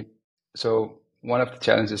really, so one of the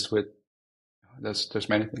challenges with, there's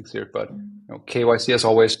many things here, but KYC has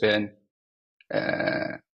always been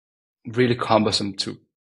really cumbersome to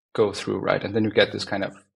go through, right? And then you get this kind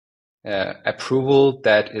of approval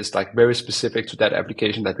that is like very specific to that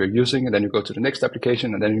application that you're using, and then you go to the next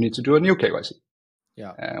application, and then you need to do a new KYC,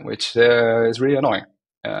 which is really annoying.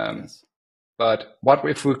 But what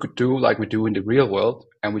if we could do like we do in the real world,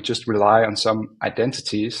 and we just rely on some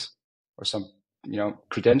identities or some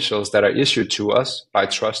credentials that are issued to us by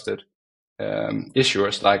trusted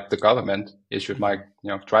issuers, like the government issued my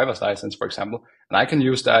driver's license, for example, and I can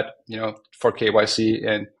use that for KYC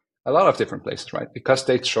in a lot of different places, right? Because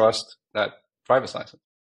they trust that driver's license.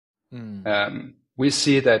 We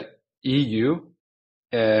see that EU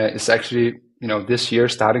is actually this year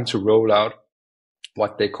starting to roll out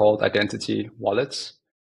what they called identity wallets.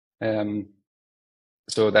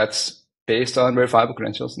 So that's based on verifiable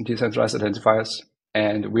credentials and decentralized identifiers.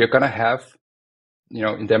 And we are going to have,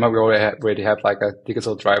 in Denmark, we already have like a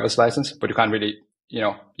digital driver's license, but you can't really,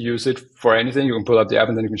 use it for anything. You can pull up the app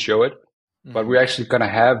and then you can show it. But we're actually going to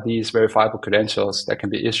have these verifiable credentials that can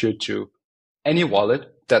be issued to any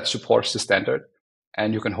wallet that supports the standard.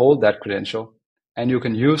 And you can hold that credential and you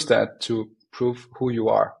can use that to prove who you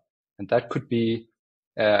are. And that could be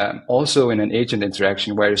also in an agent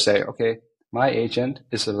interaction where you say, okay, my agent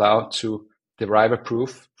is allowed to derive a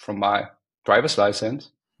proof from my driver's license,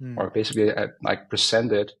 or basically like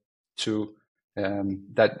present it to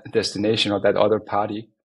that destination or that other party,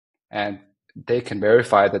 and they can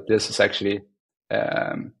verify that this is actually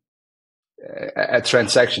a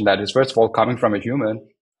transaction that is first of all coming from a human,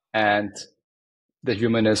 and the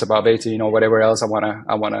human is above 18 or whatever else I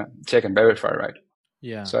wanna check and verify, right?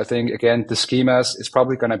 Yeah. So I think again the schemas is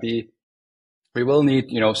probably gonna be, we will need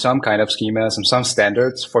some kind of schemas and some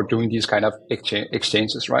standards for doing these kind of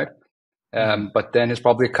exchanges, right? But then it's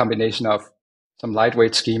probably a combination of some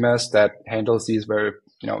lightweight schemas that handles these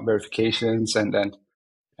verifications, and then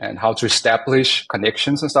and how to establish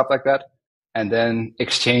connections and stuff like that, and then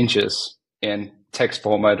exchanges in text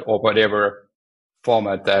format or whatever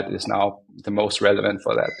format that is now the most relevant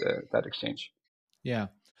for that exchange. Yeah,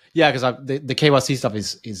 because the KYC stuff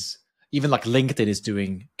is even like LinkedIn is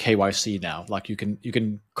doing KYC now. Like you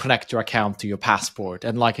can connect your account to your passport,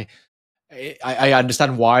 and like I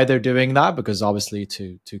understand why they're doing that, because obviously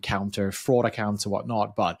to counter fraud accounts and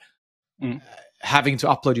whatnot. But having to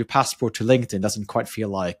upload your passport to LinkedIn doesn't quite feel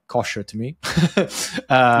like kosher to me.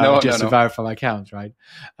 To verify my account, right?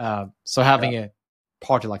 So having a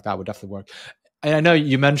party like that would definitely work. And I know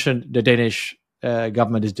you mentioned the Danish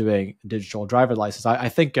government is doing digital driver license. I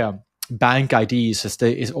think bank IDs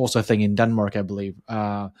is also a thing in Denmark, I believe.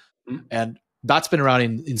 And that's been around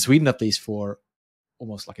in Sweden at least for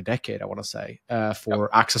almost like a decade, I want to say, for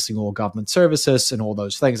accessing all government services and all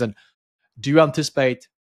those things. And do you anticipate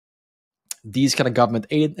these kind of government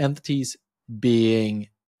aid entities being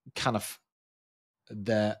kind of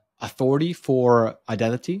the authority for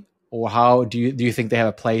identity, or how do you think they have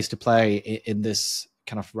a place to play in this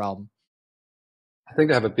kind of realm? I think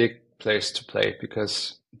they have a big place to play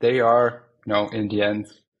because they are, in the end,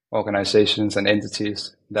 organizations and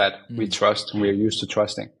entities that we trust and we're used to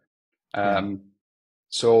trusting.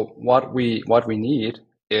 So what we need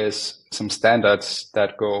is some standards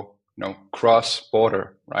that go, cross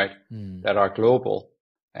border, right? That are global.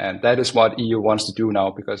 And that is what EU wants to do now,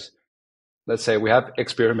 because let's say we have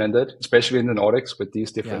experimented, especially in the Nordics, with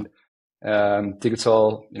these different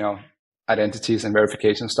digital, identities and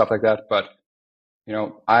verification, stuff like that. But,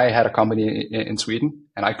 I had a company in Sweden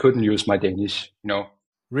and I couldn't use my Danish,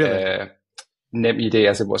 really? NemID,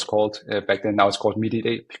 as it was called back then. Now it's called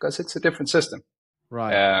MitID because it's a different system.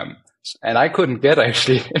 Right. And I couldn't get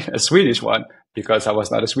actually a Swedish one because I was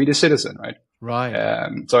not a Swedish citizen, right?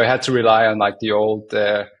 Right. So I had to rely on like the old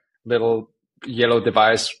little yellow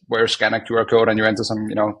device where you scan a QR code and you enter some,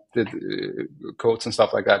 the codes and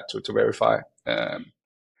stuff like that to verify.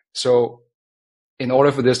 So in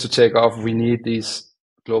order for this to take off, we need these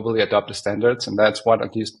globally adopted standards, and that's what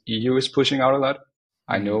at least EU is pushing out a lot.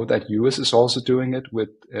 I know that US is also doing it with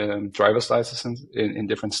driver's licenses in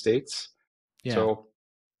different states. Yeah. So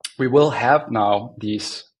we will have now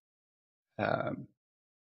these,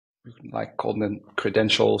 like call them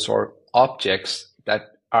credentials or objects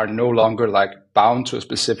that are no longer like bound to a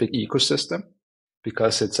specific ecosystem,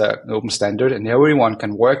 because it's an open standard and everyone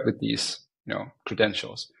can work with these,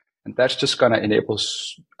 credentials. And that's just going to enable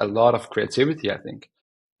a lot of creativity, I think,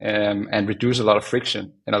 and reduce a lot of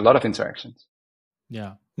friction in a lot of interactions.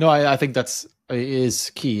 Yeah. No, I think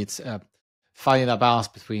is key. It's finding that balance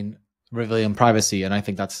between revealing privacy, and I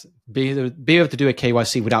think that's being able to do a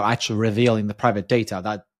KYC without actually revealing the private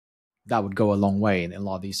data. That would go a long way in a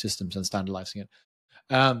lot of these systems and standardizing it.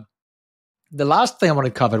 The last thing I wanted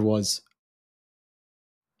to cover was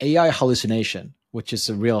AI hallucination, which is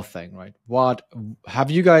a real thing, right? What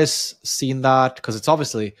have you guys seen that? Because it's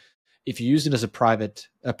obviously, if you use it as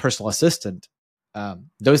a personal assistant,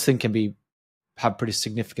 those things can have pretty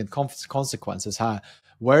significant consequences.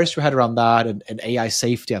 Where's your head around that, and AI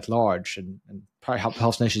safety at large? And probably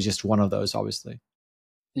hallucination is just one of those, obviously.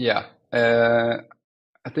 Yeah,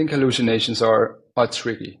 I think hallucinations are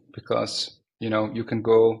tricky because you can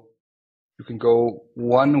go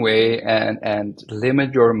one way and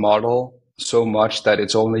limit your model so much that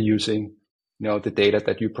it's only using the data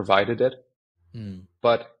that you provided it.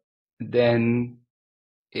 But then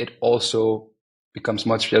it also becomes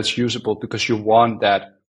much less usable because you want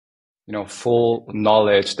that full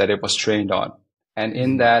knowledge that it was trained on. And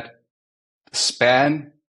in that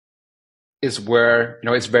span is where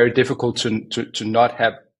it's very difficult to not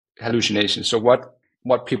have hallucinations. So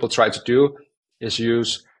what people try to do is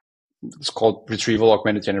use, it's called retrieval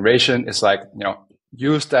augmented generation. It's like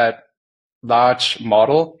use that large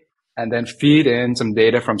model and then feed in some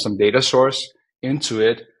data from some data source into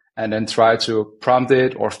it, and then try to prompt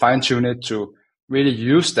it or fine tune it to really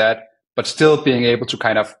use that, but still being able to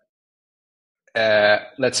kind of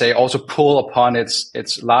let's say also pull upon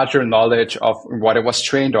its larger knowledge of what it was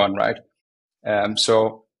trained on, right?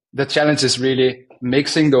 So the challenge is really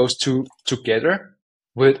mixing those two together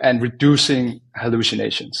and reducing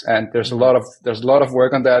hallucinations. And there's a lot of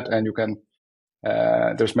work on that, and you can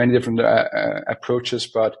there's many different approaches,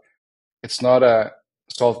 but it's not a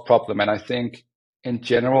solved problem. And I think in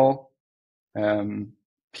general,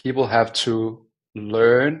 people have to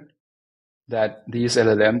learn that these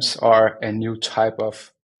LLMs are a new type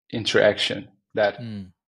of interaction that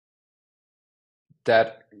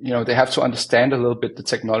they have to understand a little bit the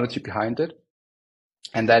technology behind it,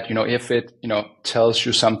 and that if it tells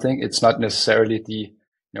you something, it's not necessarily the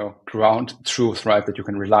ground truth, right, that you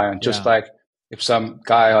can rely on. Just like if some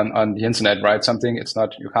guy on the internet writes something, it's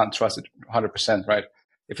not, you can't trust it 100%, right?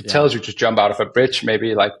 If it tells you to jump out of a bridge,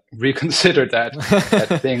 maybe like reconsider that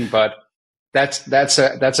thing. But that's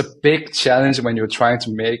a big challenge when you're trying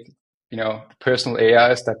to make, personal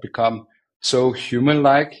AIs that become so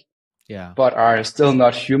human-like, but are still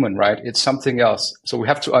not human, right? It's something else. So we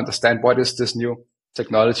have to understand what is this new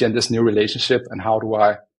technology and this new relationship, and how do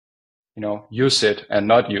I, use it and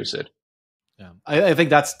not use it. Yeah, I think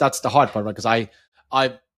that's the hard part, right? Because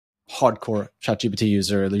I hardcore ChatGPT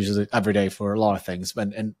user, uses it every day for a lot of things,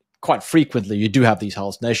 and quite frequently you do have these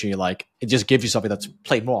hallucinations. Like, it just gives you something that's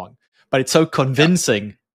plain wrong, but it's so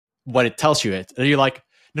convincing when it tells you it, and you're like,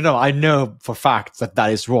 no, I know for fact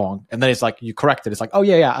that is wrong, and then it's like you correct it. It's like, oh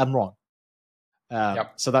yeah, I'm wrong.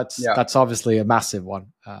 So that's obviously a massive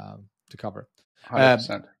one to cover.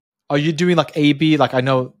 100%. Are you doing like A/B? Like, I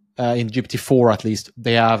know in GPT-4 at least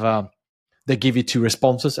they have. They give you 2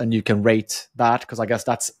 responses and you can rate that, because I guess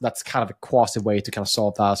that's kind of a quasi way to kind of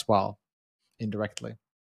solve that as well, indirectly.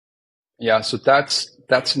 Yeah, so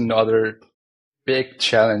that's another big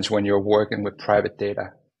challenge when you're working with private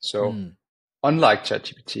data. So unlike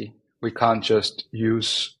ChatGPT, we can't just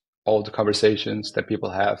use all the conversations that people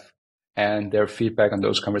have and their feedback on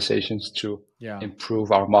those conversations to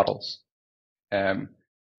improve our models. And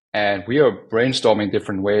we are brainstorming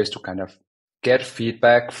different ways to kind of get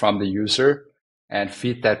feedback from the user and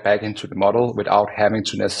feed that back into the model without having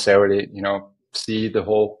to necessarily, see the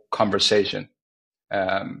whole conversation.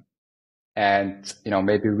 And,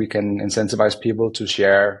 maybe we can incentivize people to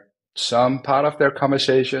share some part of their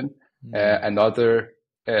conversation. Another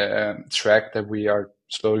track that we are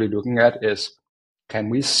slowly looking at is, can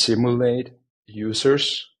we simulate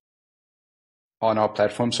users on our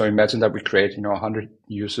platform? So imagine that we create, 100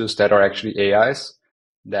 users that are actually AIs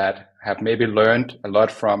that have maybe learned a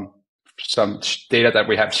lot from some data that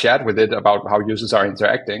we have shared with it about how users are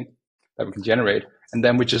interacting, that we can generate. And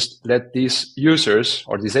then we just let these users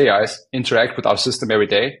or these AIs interact with our system every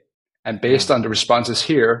day. And based on the responses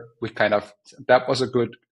here, we kind of, that was a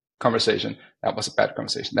good conversation, that was a bad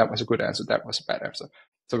conversation, that was a good answer, that was a bad answer.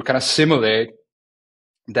 So we kind of simulate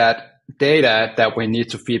that data that we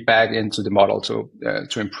need to feed back into the model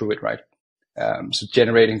to improve it, right? So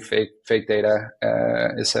generating fake data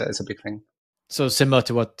is a big thing. So similar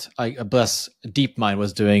to what Bless DeepMind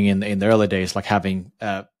was doing in the early days, like having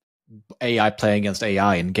AI playing against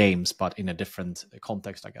AI in games, but in a different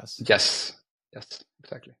context, I guess. Yes,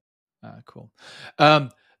 exactly. Cool.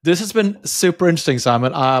 This has been super interesting,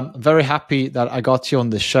 Simon. I'm very happy that I got you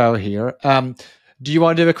on the show here. Do you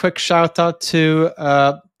want to do a quick shout out to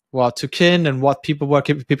to Kin and where people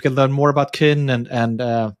can learn more about Kin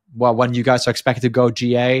and when you guys are expected to go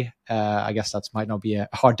GA? I guess that might not be a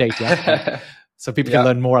hard date yet, so people can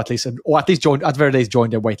learn more at least, or at least join, at the very least, join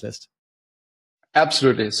their waitlist.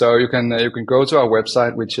 Absolutely. So you can go to our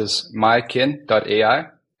website, which is mykin.ai,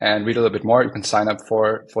 and read a little bit more. You can sign up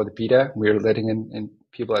for the beta. We're letting in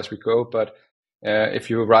people as we go. But if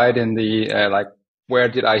you write in the where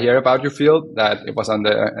did I hear about you field, that it was on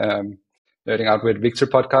the Nerding Out with Viktor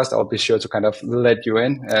podcast, I'll be sure to kind of let you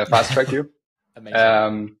in, fast track you.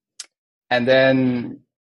 Amazing. And then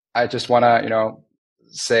I just want to,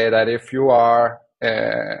 say that if you are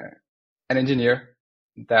an engineer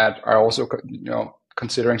that are also,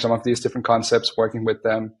 considering some of these different concepts, working with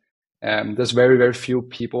them, there's very, very few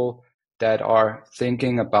people that are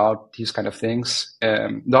thinking about these kind of things. A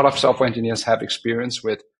lot of software engineers have experience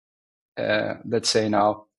with, let's say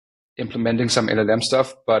now, implementing some LLM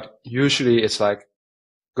stuff, but usually it's like,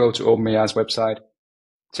 go to OpenAI's website,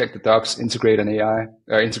 check the docs, integrate an AI,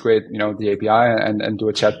 integrate, the API and do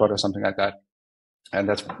a chatbot or something like that. And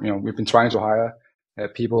that's, we've been trying to hire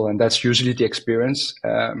people, and that's usually the experience.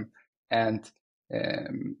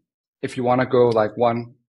 If you want to go like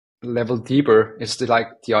one level deeper, it's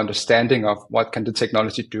the understanding of what can the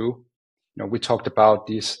technology do. We talked about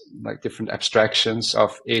these like different abstractions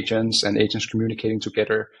of agents and agents communicating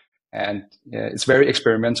together. And it's very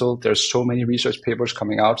experimental. There's so many research papers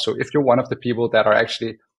coming out. So if you're one of the people that are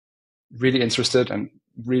actually really interested and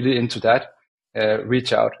really into that,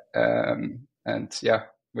 reach out.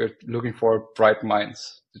 We're looking for bright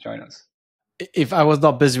minds to join us. If I was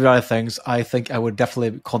not busy with other things, I think I would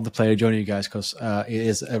definitely contemplate joining you guys, because it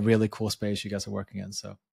is a really cool space you guys are working in.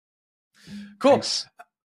 So cool.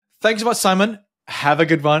 Thanks so much, Simon. Have a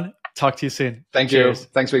good one. Talk to you soon. Thank you.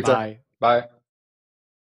 Thanks, Viktor. Bye. Bye.